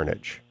the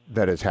carnage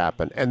that has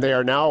happened. And they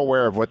are now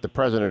aware of what the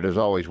president is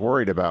always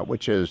worried about,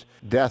 which is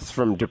death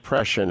from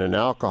depression and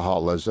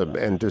alcoholism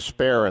and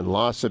despair and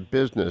loss of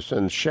business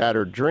and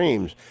shattered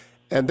dreams.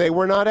 And they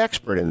were not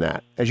expert in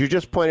that. As you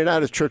just pointed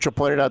out, as Churchill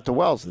pointed out to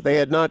Wells, they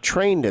had not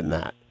trained in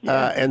that.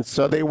 And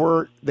so they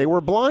were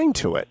blind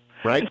to it,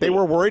 right? They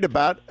were worried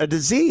about a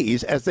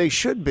disease, as they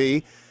should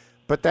be,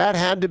 but that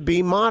had to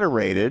be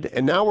moderated.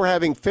 And now we're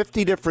having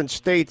 50 different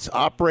states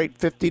operate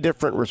 50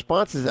 different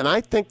responses. And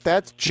I think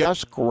that's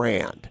just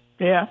grand.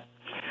 Yeah.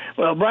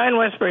 Well, Brian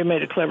Westbury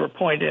made a clever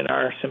point in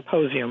our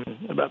symposium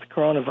about the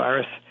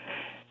coronavirus.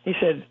 He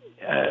said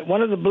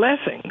one of the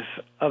blessings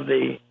of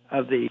the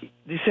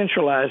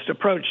decentralized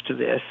approach to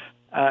this,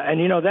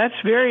 and that's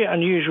very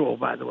unusual,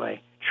 by the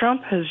way.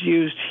 Trump has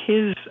used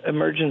his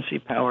emergency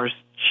powers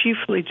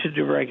chiefly to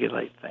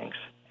deregulate things.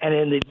 And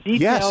in the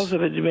details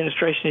of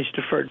administration, he's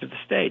deferred to the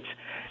states.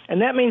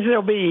 And that means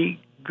there'll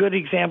be good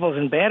examples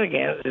and bad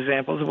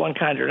examples of one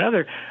kind or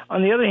another.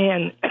 On the other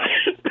hand,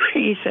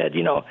 he said,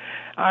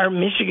 our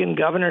Michigan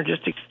governor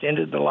just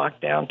extended the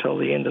lockdown till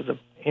the end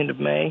of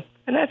May.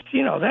 And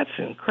that's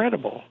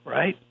incredible,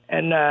 right?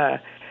 And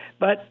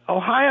but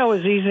Ohio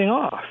is easing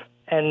off,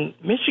 and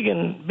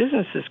Michigan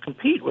businesses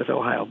compete with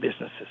Ohio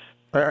businesses.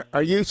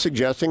 Are you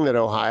suggesting that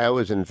Ohio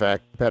is, in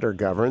fact, better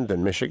governed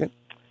than Michigan?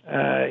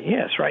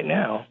 Yes, right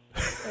now.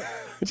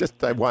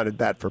 I wanted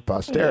that for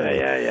posterity.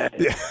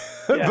 Yeah.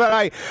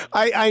 But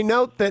I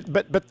note that,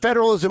 but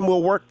federalism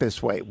will work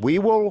this way. We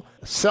will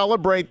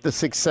celebrate the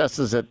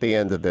successes at the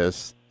end of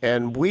this,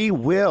 and we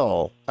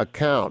will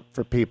account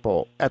for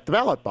people at the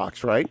ballot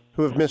box, right,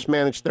 who have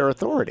mismanaged their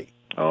authority.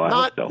 Oh, I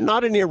hope so.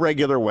 Not in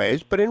irregular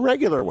ways, but in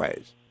regular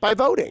ways, by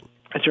voting.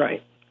 That's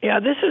right. Yeah,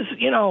 this is,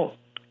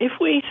 if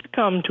we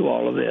succumb to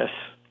all of this,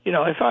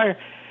 if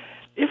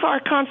if our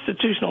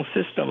constitutional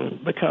system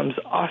becomes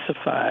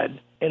ossified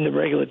in the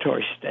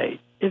regulatory state,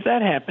 if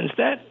that happens,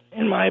 that,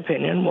 in my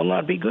opinion, will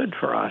not be good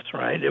for us,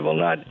 right? It will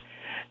not,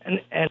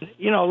 and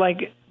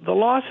like the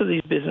loss of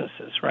these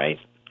businesses, right?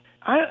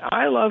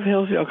 I love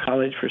Hillsdale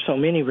College for so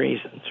many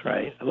reasons,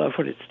 right? I love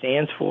what it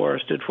stands for,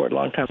 stood for a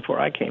long time before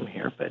I came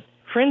here, but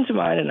friends of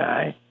mine and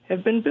I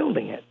have been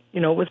building it,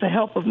 with the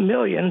help of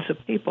millions of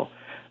people.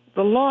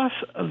 The loss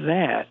of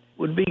that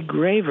would be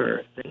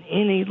graver than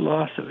any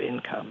loss of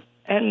income.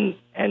 And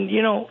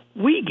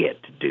we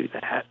get to do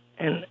that.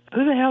 And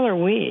who the hell are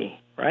we,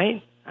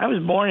 right? I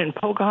was born in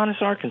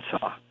Pocahontas,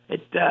 Arkansas.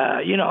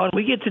 And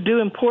we get to do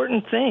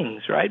important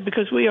things, right?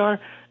 Because we are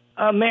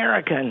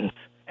Americans.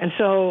 And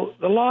so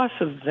the loss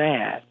of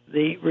that,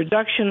 the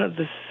reduction of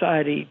the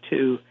society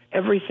to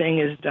everything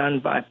is done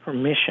by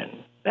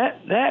permission,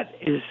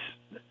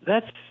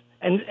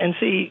 and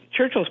see,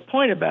 Churchill's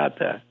point about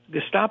the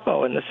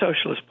Gestapo and the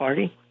Socialist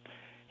Party,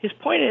 his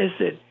point is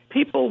that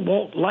people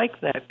won't like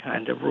that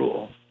kind of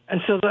rule, and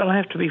so they'll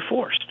have to be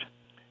forced.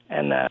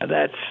 And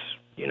that's,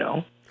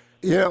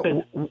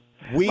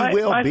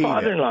 My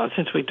father-in-law,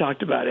 since we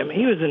talked about him,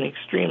 he was an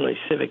extremely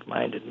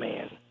civic-minded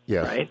man,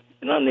 yes. Right?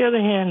 And on the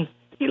other hand,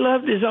 he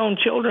loved his own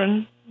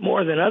children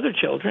more than other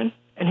children,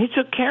 and he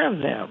took care of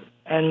them.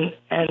 And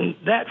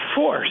that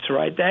force,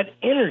 right, that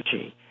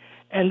energy,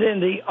 and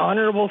then the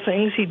honorable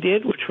things he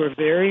did, which were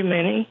very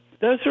many,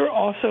 those are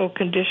also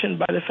conditioned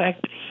by the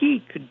fact that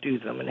he could do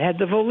them and had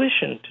the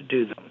volition to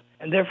do them,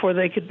 and therefore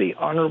they could be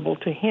honorable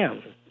to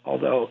him,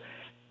 although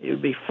it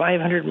would be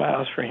 500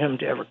 miles for him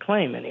to ever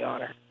claim any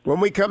honor. When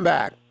we come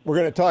back, we're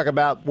going to talk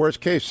about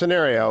worst-case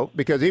scenario,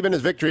 because even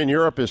as victory in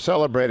Europe is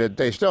celebrated,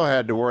 they still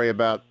had to worry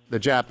about the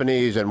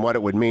Japanese and what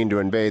it would mean to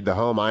invade the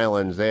home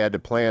islands. They had to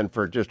plan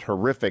for just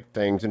horrific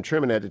things, and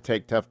Truman had to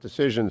take tough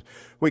decisions.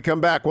 When we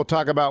come back, we'll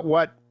talk about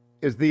what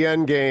is the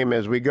end game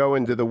as we go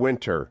into the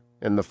winter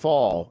and the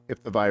fall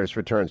if the virus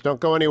returns. Don't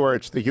go anywhere.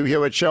 It's the Hugh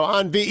Hewitt Show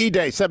on VE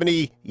Day,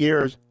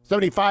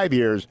 75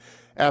 years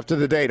after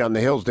the date on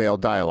the Hillsdale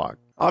Dialogue.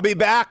 I'll be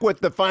back with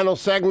the final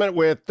segment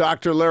with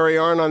Dr. Larry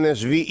Arnn on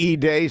this VE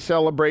Day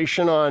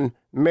celebration on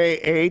May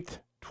 8th,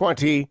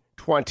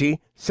 2020.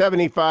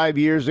 75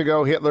 years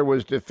ago, Hitler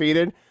was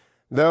defeated.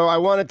 Though I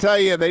want to tell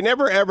you, they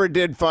never ever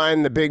did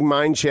find the big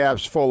mine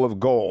shafts full of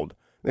gold.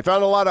 They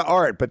found a lot of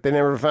art, but they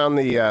never found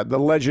the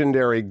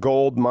legendary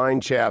gold mine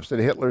shafts that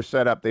Hitler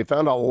set up. They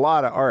found a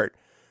lot of art.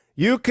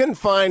 You can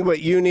find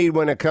what you need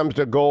when it comes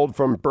to gold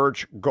from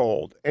Birch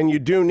Gold, and you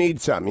do need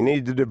some. You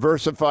need to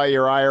diversify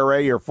your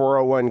IRA, your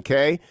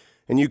 401k,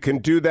 and you can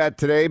do that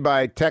today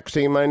by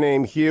texting my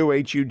name, Hugh,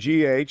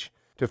 H-U-G-H,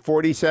 to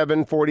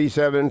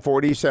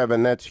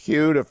 474747. That's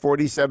Hugh to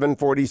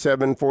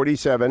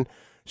 474747.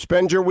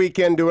 Spend your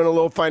weekend doing a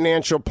little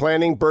financial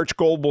planning. Birch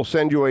Gold will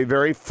send you a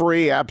very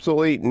free,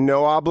 absolutely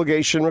no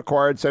obligation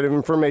required set of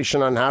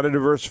information on how to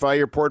diversify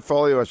your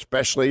portfolio,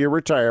 especially your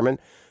retirement,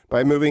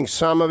 by moving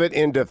some of it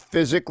into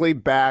physically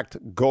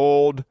backed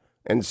gold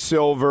and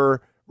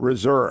silver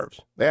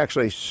reserves. They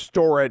actually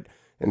store it,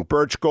 and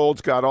Birch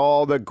Gold's got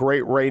all the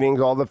great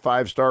ratings, all the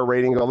 5-star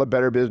ratings, all the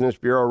Better Business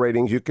Bureau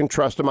ratings. You can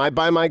trust them. I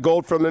buy my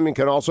gold from them. You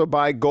can also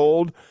buy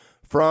gold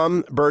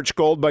from Birch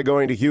Gold by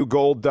going to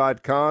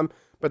hughgold.com.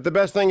 But the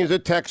best thing is to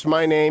text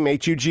my name,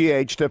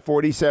 H-U-G-H, to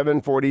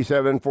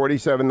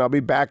 474747. I'll be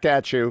back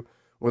at you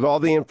with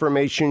all the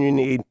information you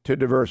need to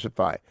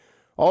diversify.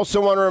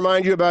 Also want to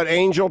remind you about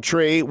Angel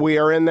Tree. We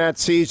are in that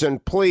season.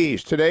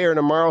 Please, today or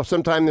tomorrow,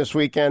 sometime this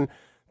weekend,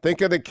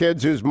 think of the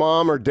kids whose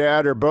mom or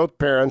dad or both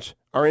parents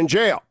are in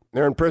jail.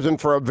 They're in prison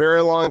for a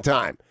very long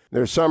time.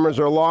 Their summers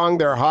are long.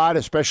 They're hot,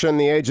 especially in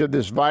the age of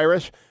this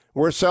virus.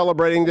 We're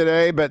celebrating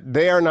today, but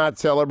they are not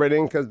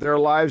celebrating because their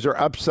lives are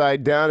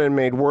upside down and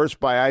made worse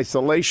by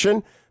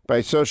isolation,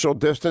 by social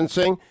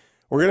distancing.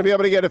 We're going to be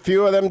able to get a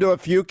few of them to a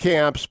few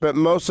camps, but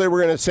mostly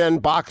we're going to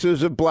send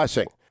boxes of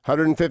blessing.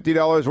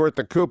 $150 worth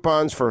of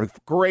coupons for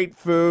great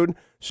food,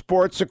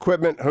 sports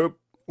equipment, hoop,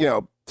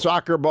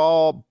 soccer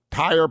ball,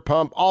 tire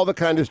pump, all the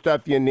kind of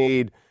stuff you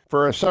need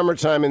for a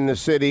summertime in the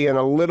city, and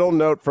a little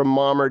note from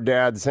mom or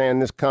dad saying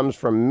this comes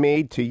from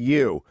me to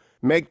you.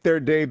 Make their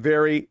day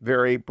very,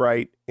 very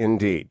bright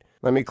indeed.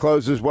 Let me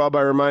close as well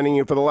by reminding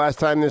you for the last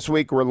time this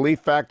week,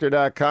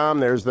 ReliefFactor.com.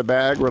 There's the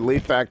bag,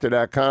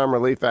 ReliefFactor.com,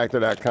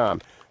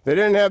 ReliefFactor.com. They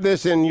didn't have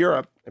this in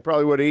Europe. They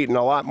probably would have eaten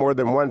a lot more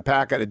than one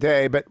packet a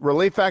day, but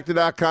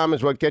ReliefFactor.com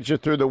is what gets you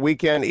through the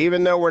weekend.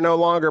 Even though we're no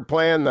longer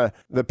playing the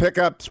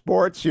pickup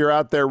sports, you're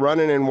out there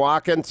running and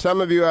walking.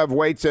 Some of you have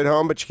weights at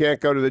home, but you can't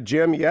go to the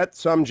gym yet.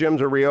 Some gyms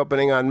are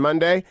reopening on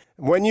Monday.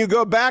 When you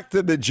go back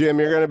to the gym,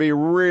 you're going to be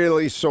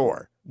really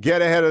sore.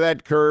 Get ahead of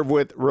that curve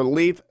with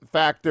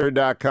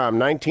ReliefFactor.com.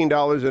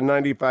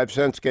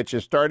 $19.95 gets you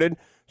started.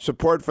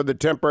 Support for the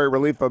temporary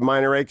relief of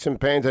minor aches and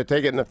pains. I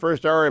take it in the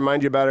first hour,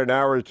 remind you about it in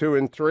hours 2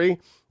 and 3.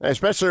 I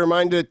especially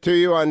remind it to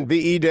you on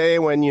VE Day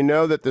when you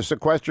know that the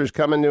sequester is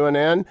coming to an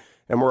end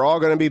and we're all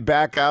going to be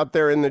back out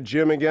there in the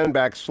gym again,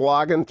 back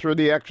slogging through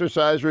the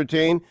exercise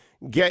routine.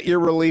 Get your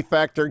Relief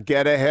Factor.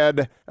 Get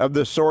ahead of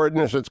the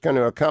soreness that's going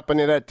to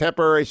accompany that.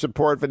 Temporary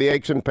support for the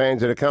aches and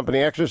pains that accompany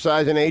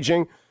exercise and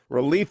aging.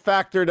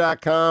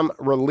 ReliefFactor.com,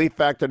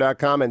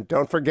 ReliefFactor.com. And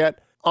don't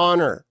forget,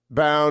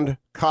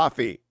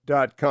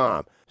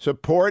 HonorBoundCoffee.com.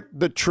 Support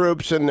the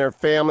troops and their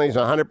families.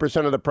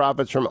 100% of the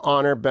profits from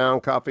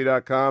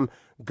HonorBoundCoffee.com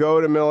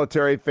go to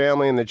military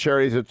family and the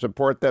charities that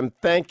support them.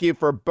 Thank you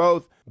for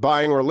both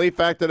buying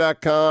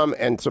ReliefFactor.com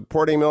and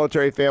supporting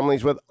military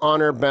families with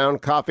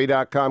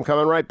HonorBoundCoffee.com.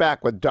 Coming right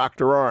back with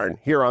Dr. Arnn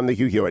here on The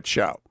Hugh Hewitt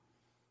Show.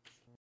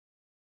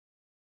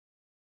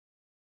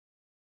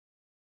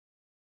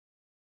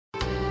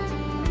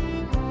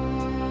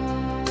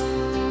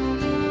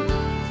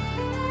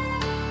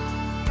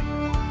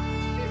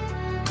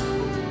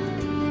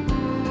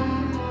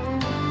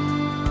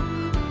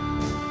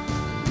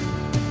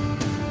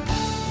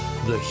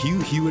 The Hugh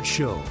Hewitt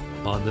Show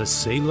on the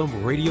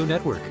Salem Radio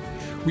Network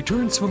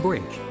returns from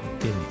break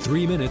in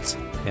 3 minutes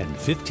and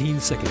 15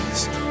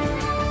 seconds.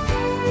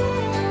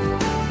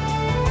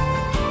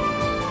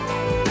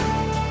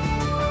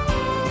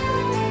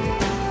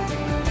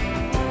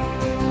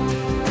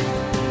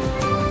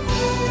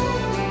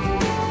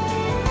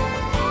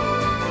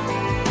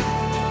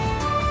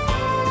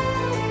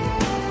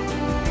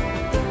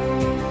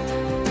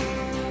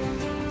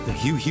 The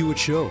Hugh Hewitt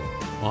Show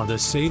on the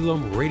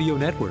Salem Radio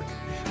Network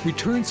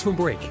returns from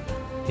break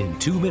in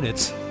 2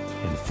 minutes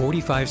and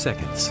 45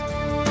 seconds.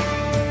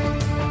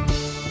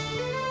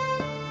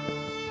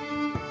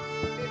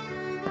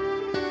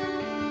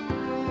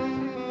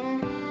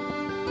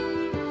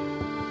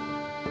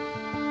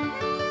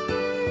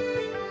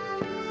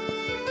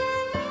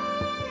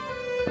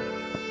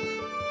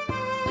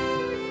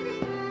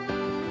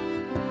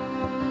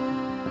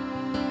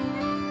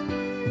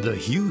 The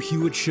Hugh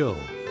Hewitt Show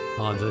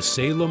on the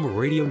Salem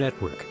Radio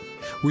Network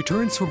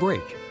returns from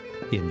break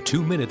in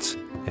 2 minutes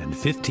and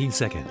 15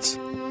 seconds.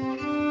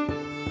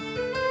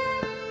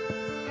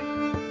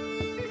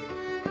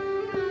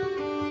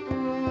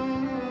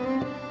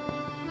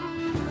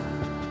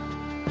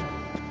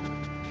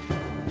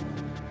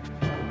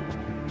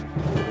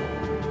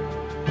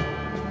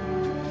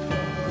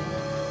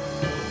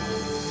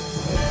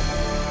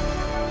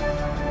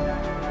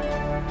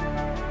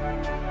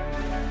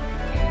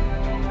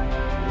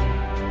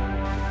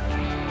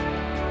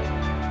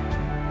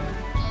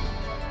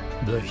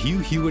 The Hugh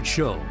Hewitt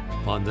Show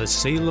on the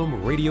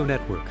Salem Radio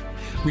Network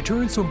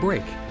returns from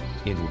break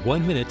in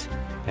 1 minute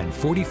and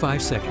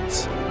 45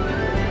 seconds.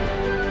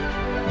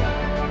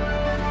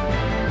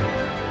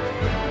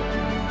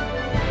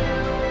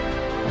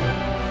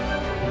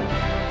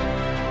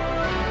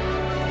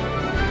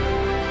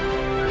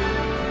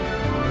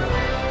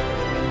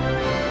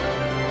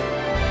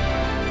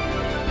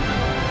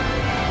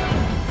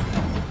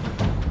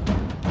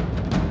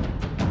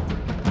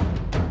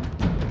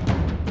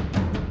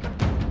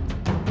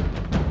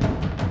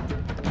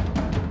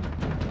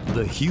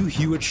 The Hugh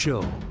Hewitt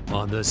Show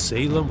on the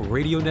Salem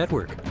Radio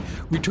Network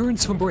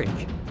returns from break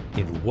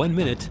in 1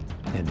 minute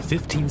and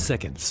 15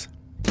 seconds.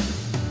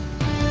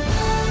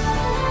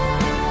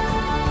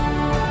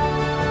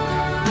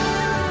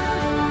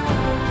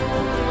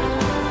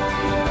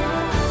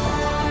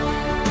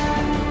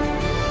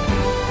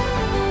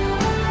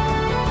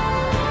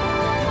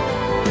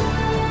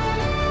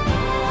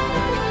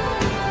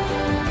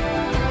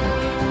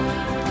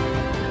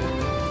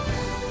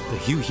 The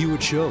Hugh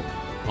Hewitt Show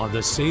on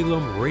the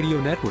Salem Radio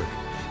Network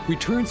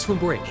returns from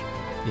break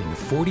in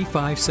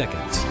 45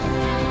 seconds.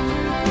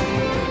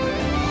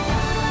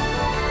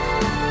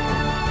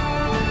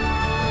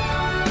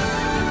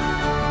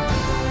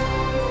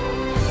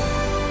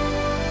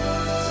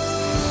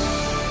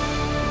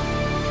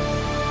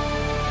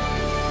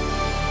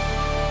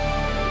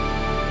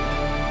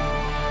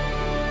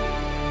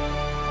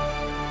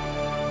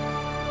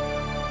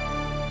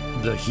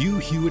 The Hugh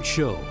Hewitt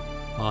Show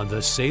on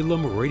the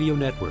Salem Radio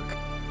Network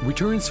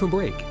returns from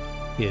break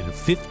in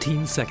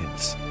 15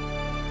 seconds.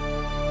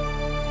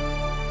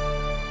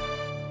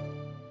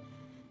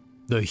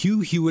 The Hugh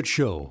Hewitt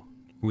Show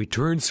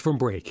returns from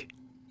break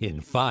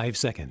in 5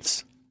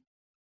 seconds.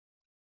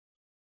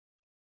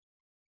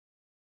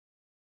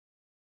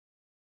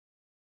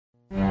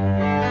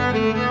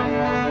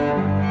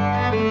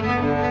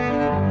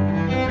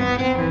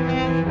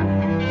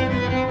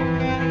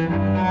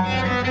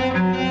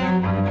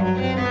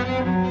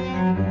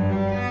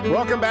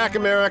 Welcome back,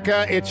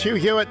 America. It's Hugh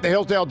Hewitt, the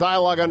Hillsdale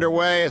Dialogue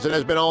underway, as it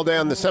has been all day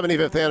on the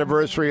 75th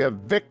anniversary of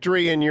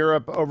victory in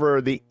Europe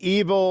over the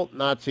evil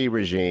Nazi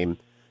regime.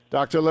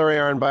 Dr. Larry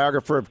Arnn,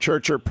 biographer of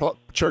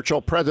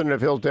Churchill, president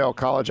of Hillsdale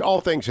College.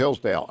 All things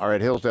Hillsdale are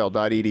at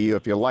hillsdale.edu.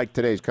 If you like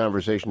today's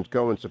conversations,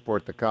 go and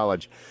support the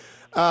college.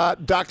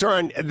 Dr.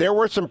 Arnn, there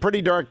were some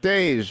pretty dark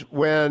days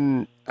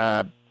when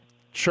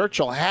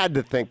Churchill had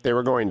to think they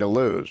were going to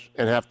lose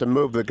and have to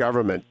move the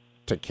government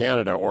to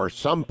Canada or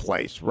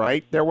someplace,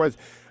 right?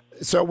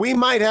 So we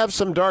might have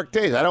some dark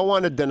days. I don't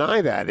want to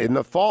deny that. In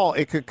the fall,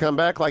 it could come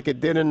back like it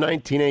did in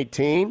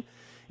 1918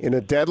 in a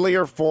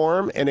deadlier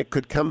form, and it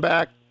could come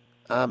back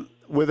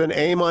with an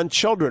aim on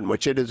children,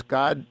 which it is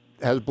God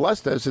has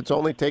blessed us. It's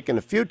only taken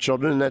a few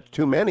children, and that's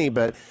too many,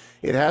 but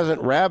it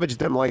hasn't ravaged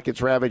them like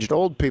it's ravaged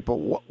old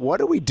people. What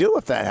do we do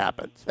if that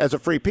happens as a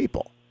free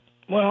people?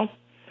 Well,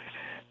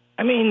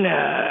 I mean,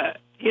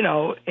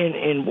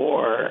 in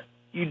war,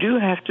 you do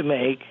have to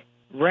make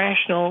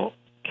rational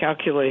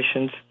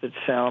calculations that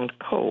sound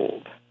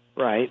cold,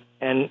 right?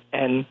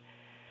 And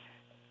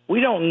we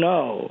don't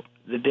know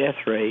the death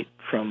rate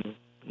from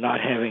not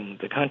having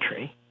the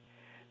country.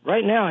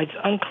 Right now, it's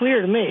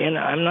unclear to me, and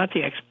I'm not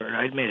the expert,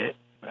 I admit it,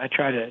 but I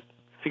try to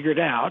figure it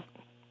out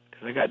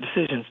because I got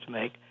decisions to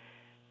make.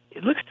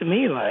 It looks to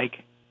me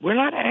like we're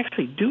not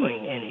actually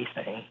doing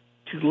anything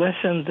to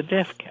lessen the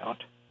death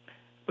count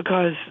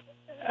because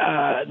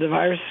the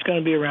virus is going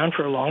to be around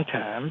for a long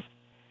time.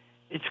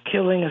 It's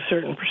killing a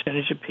certain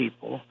percentage of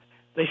people.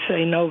 They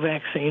say no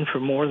vaccine for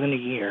more than a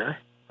year,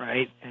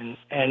 right?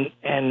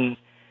 And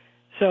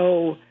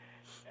so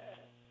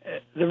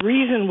the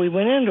reason we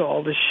went into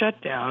all this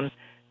shutdown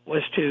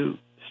was to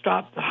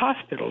stop the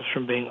hospitals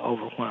from being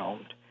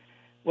overwhelmed.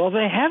 Well,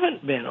 they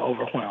haven't been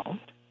overwhelmed,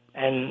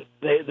 and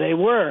they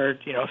were.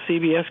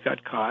 CBS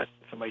got caught.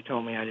 Somebody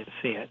told me, I didn't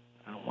see it.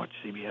 I don't watch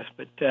CBS,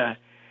 but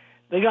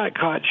they got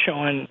caught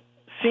showing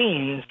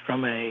scenes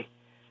from a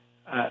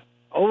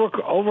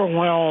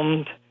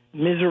overwhelmed,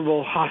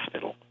 miserable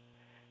hospital.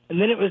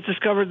 And then it was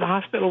discovered the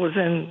hospital was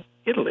in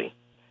Italy,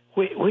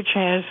 which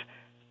has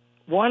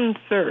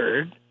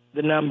 1/3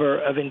 the number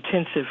of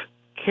intensive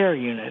care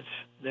units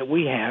that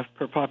we have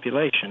per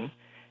population,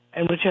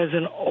 and which has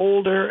an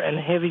older and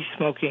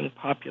heavy-smoking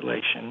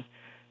population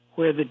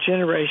where the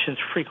generations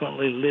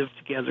frequently live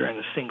together in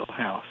a single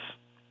house.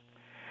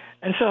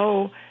 And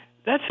so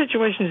that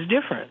situation is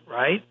different,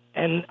 right?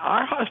 And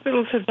our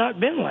hospitals have not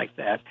been like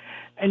that.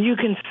 And you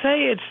can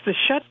say it's the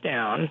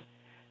shutdown,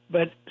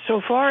 but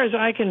so far as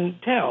I can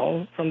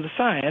tell from the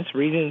science,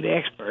 reading the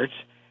experts,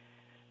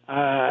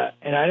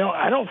 and I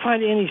don't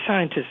find any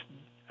scientists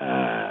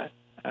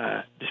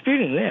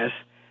disputing this,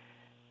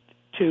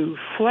 to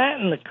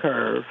flatten the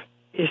curve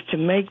is to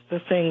make the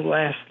thing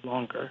last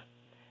longer.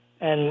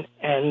 And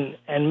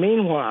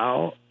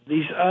meanwhile,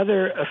 these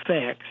other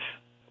effects,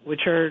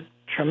 which are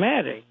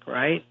traumatic,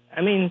 right?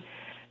 I mean,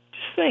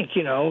 just think,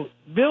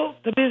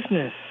 built the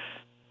business.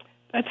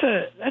 That's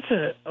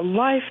a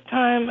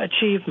lifetime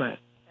achievement,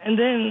 and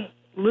then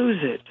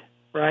lose it,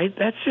 right?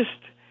 That's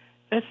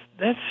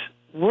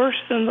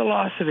worse than the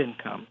loss of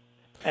income.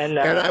 And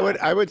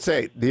I would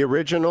say the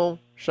original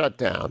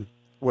shutdown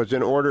was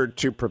in order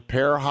to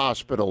prepare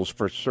hospitals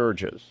for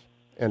surges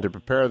and to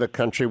prepare the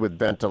country with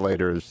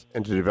ventilators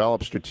and to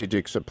develop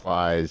strategic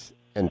supplies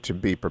and to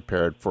be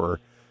prepared for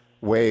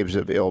waves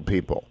of ill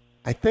people.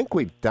 I think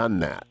we've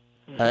done that.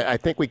 I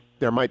think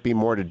there might be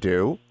more to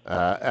do,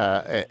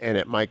 and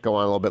it might go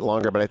on a little bit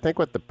longer. But I think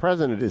what the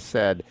president has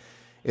said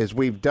is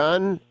we've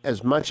done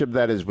as much of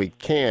that as we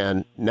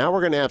can. Now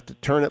we're going to have to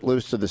turn it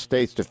loose to the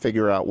states to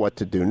figure out what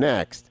to do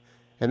next.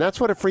 And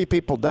that's what a free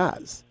people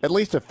does, at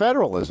least a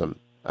federalism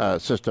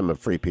system of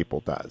free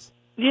people does.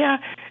 Yeah,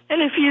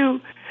 and if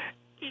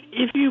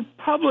you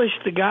publish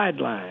the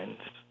guidelines,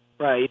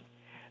 right,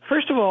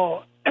 first of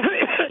all,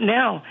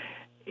 now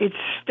it's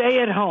stay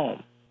at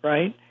home,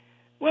 right?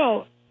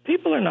 Well,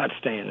 people are not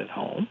staying at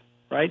home,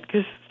 right,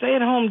 because stay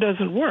at home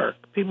doesn't work.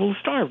 People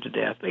starve to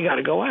death. They got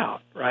to go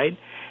out, right?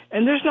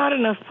 And there's not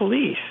enough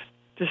police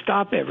to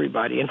stop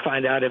everybody and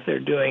find out if they're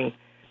doing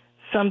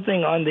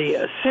something on the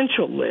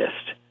essential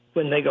list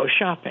when they go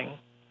shopping,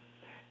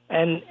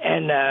 and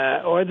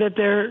or that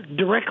they're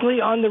directly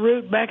on the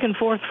route back and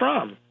forth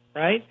from,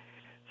 right?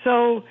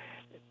 So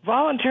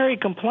voluntary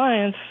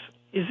compliance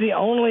is the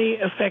only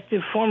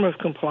effective form of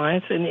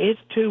compliance, and it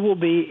too will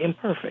be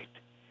imperfect.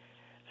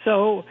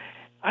 So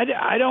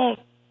I don't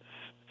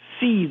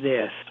see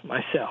this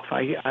myself.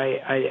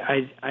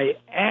 I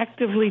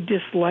actively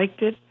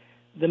disliked it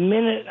the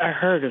minute I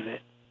heard of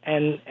it,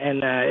 and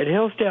at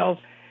Hillsdale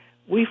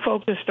we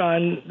focused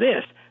on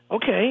this.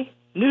 Okay,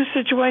 new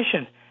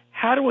situation.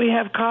 How do we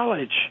have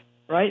college,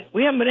 right?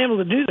 We haven't been able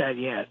to do that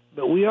yet,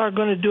 but we are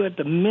going to do it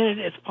the minute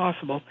it's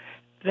possible.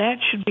 That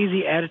should be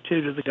the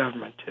attitude of the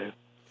government, too.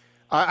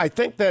 I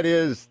think that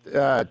is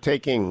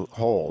taking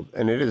hold,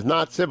 and it is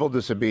not civil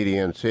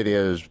disobedience. It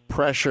is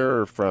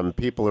pressure from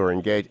people who are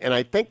engaged. And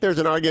I think there's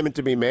an argument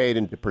to be made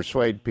and to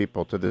persuade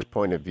people to this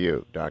point of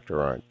view, Dr.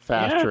 Arnn.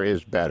 Faster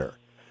is better.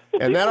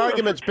 And that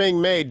argument's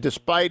being made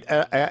despite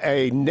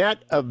a net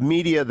of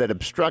media that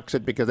obstructs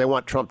it because they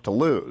want Trump to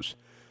lose.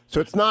 So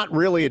it's not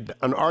really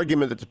an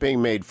argument that's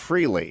being made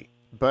freely,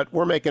 but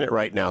we're making it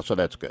right now, so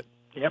that's good.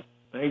 Yep,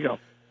 there you go.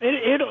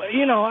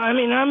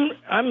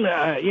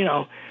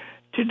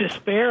 To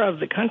despair of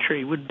the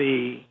country would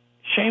be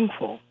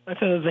shameful. That's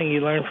another thing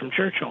you learn from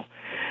Churchill.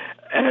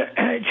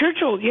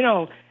 Churchill,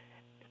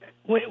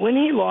 when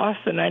he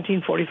lost the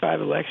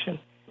 1945 election,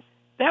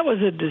 that was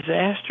a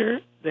disaster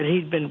that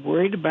he'd been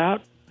worried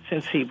about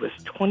since he was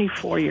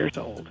 24 years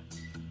old.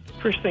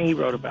 First thing he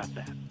wrote about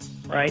that,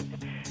 right?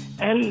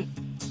 And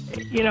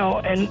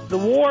the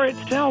war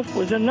itself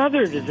was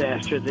another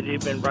disaster that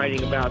he'd been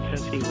writing about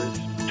since he was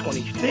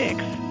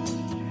 26.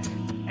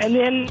 And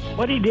then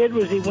what he did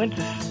was he went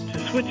to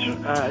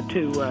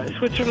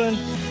Switzerland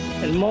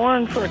and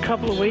mourned for a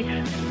couple of weeks,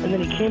 and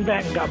then he came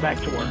back and got back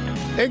to work.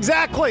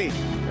 Exactly.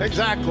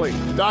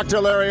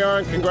 Dr. Larry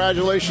Arnn,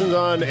 congratulations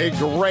on a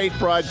great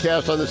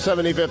broadcast on the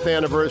 75th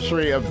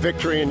anniversary of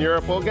victory in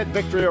Europe. We'll get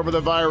victory over the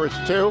virus,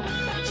 too.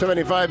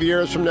 75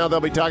 years from now, they'll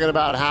be talking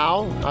about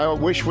how. I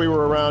wish we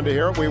were around to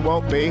hear it. We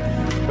won't be,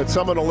 but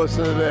someone will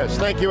listen to this.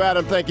 Thank you,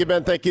 Adam. Thank you,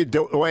 Ben. Thank you,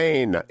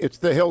 Dwayne. It's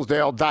the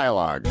Hillsdale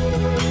Dialogue.